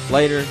y'all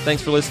later.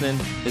 Thanks for listening.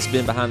 It's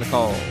been Behind the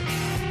Call.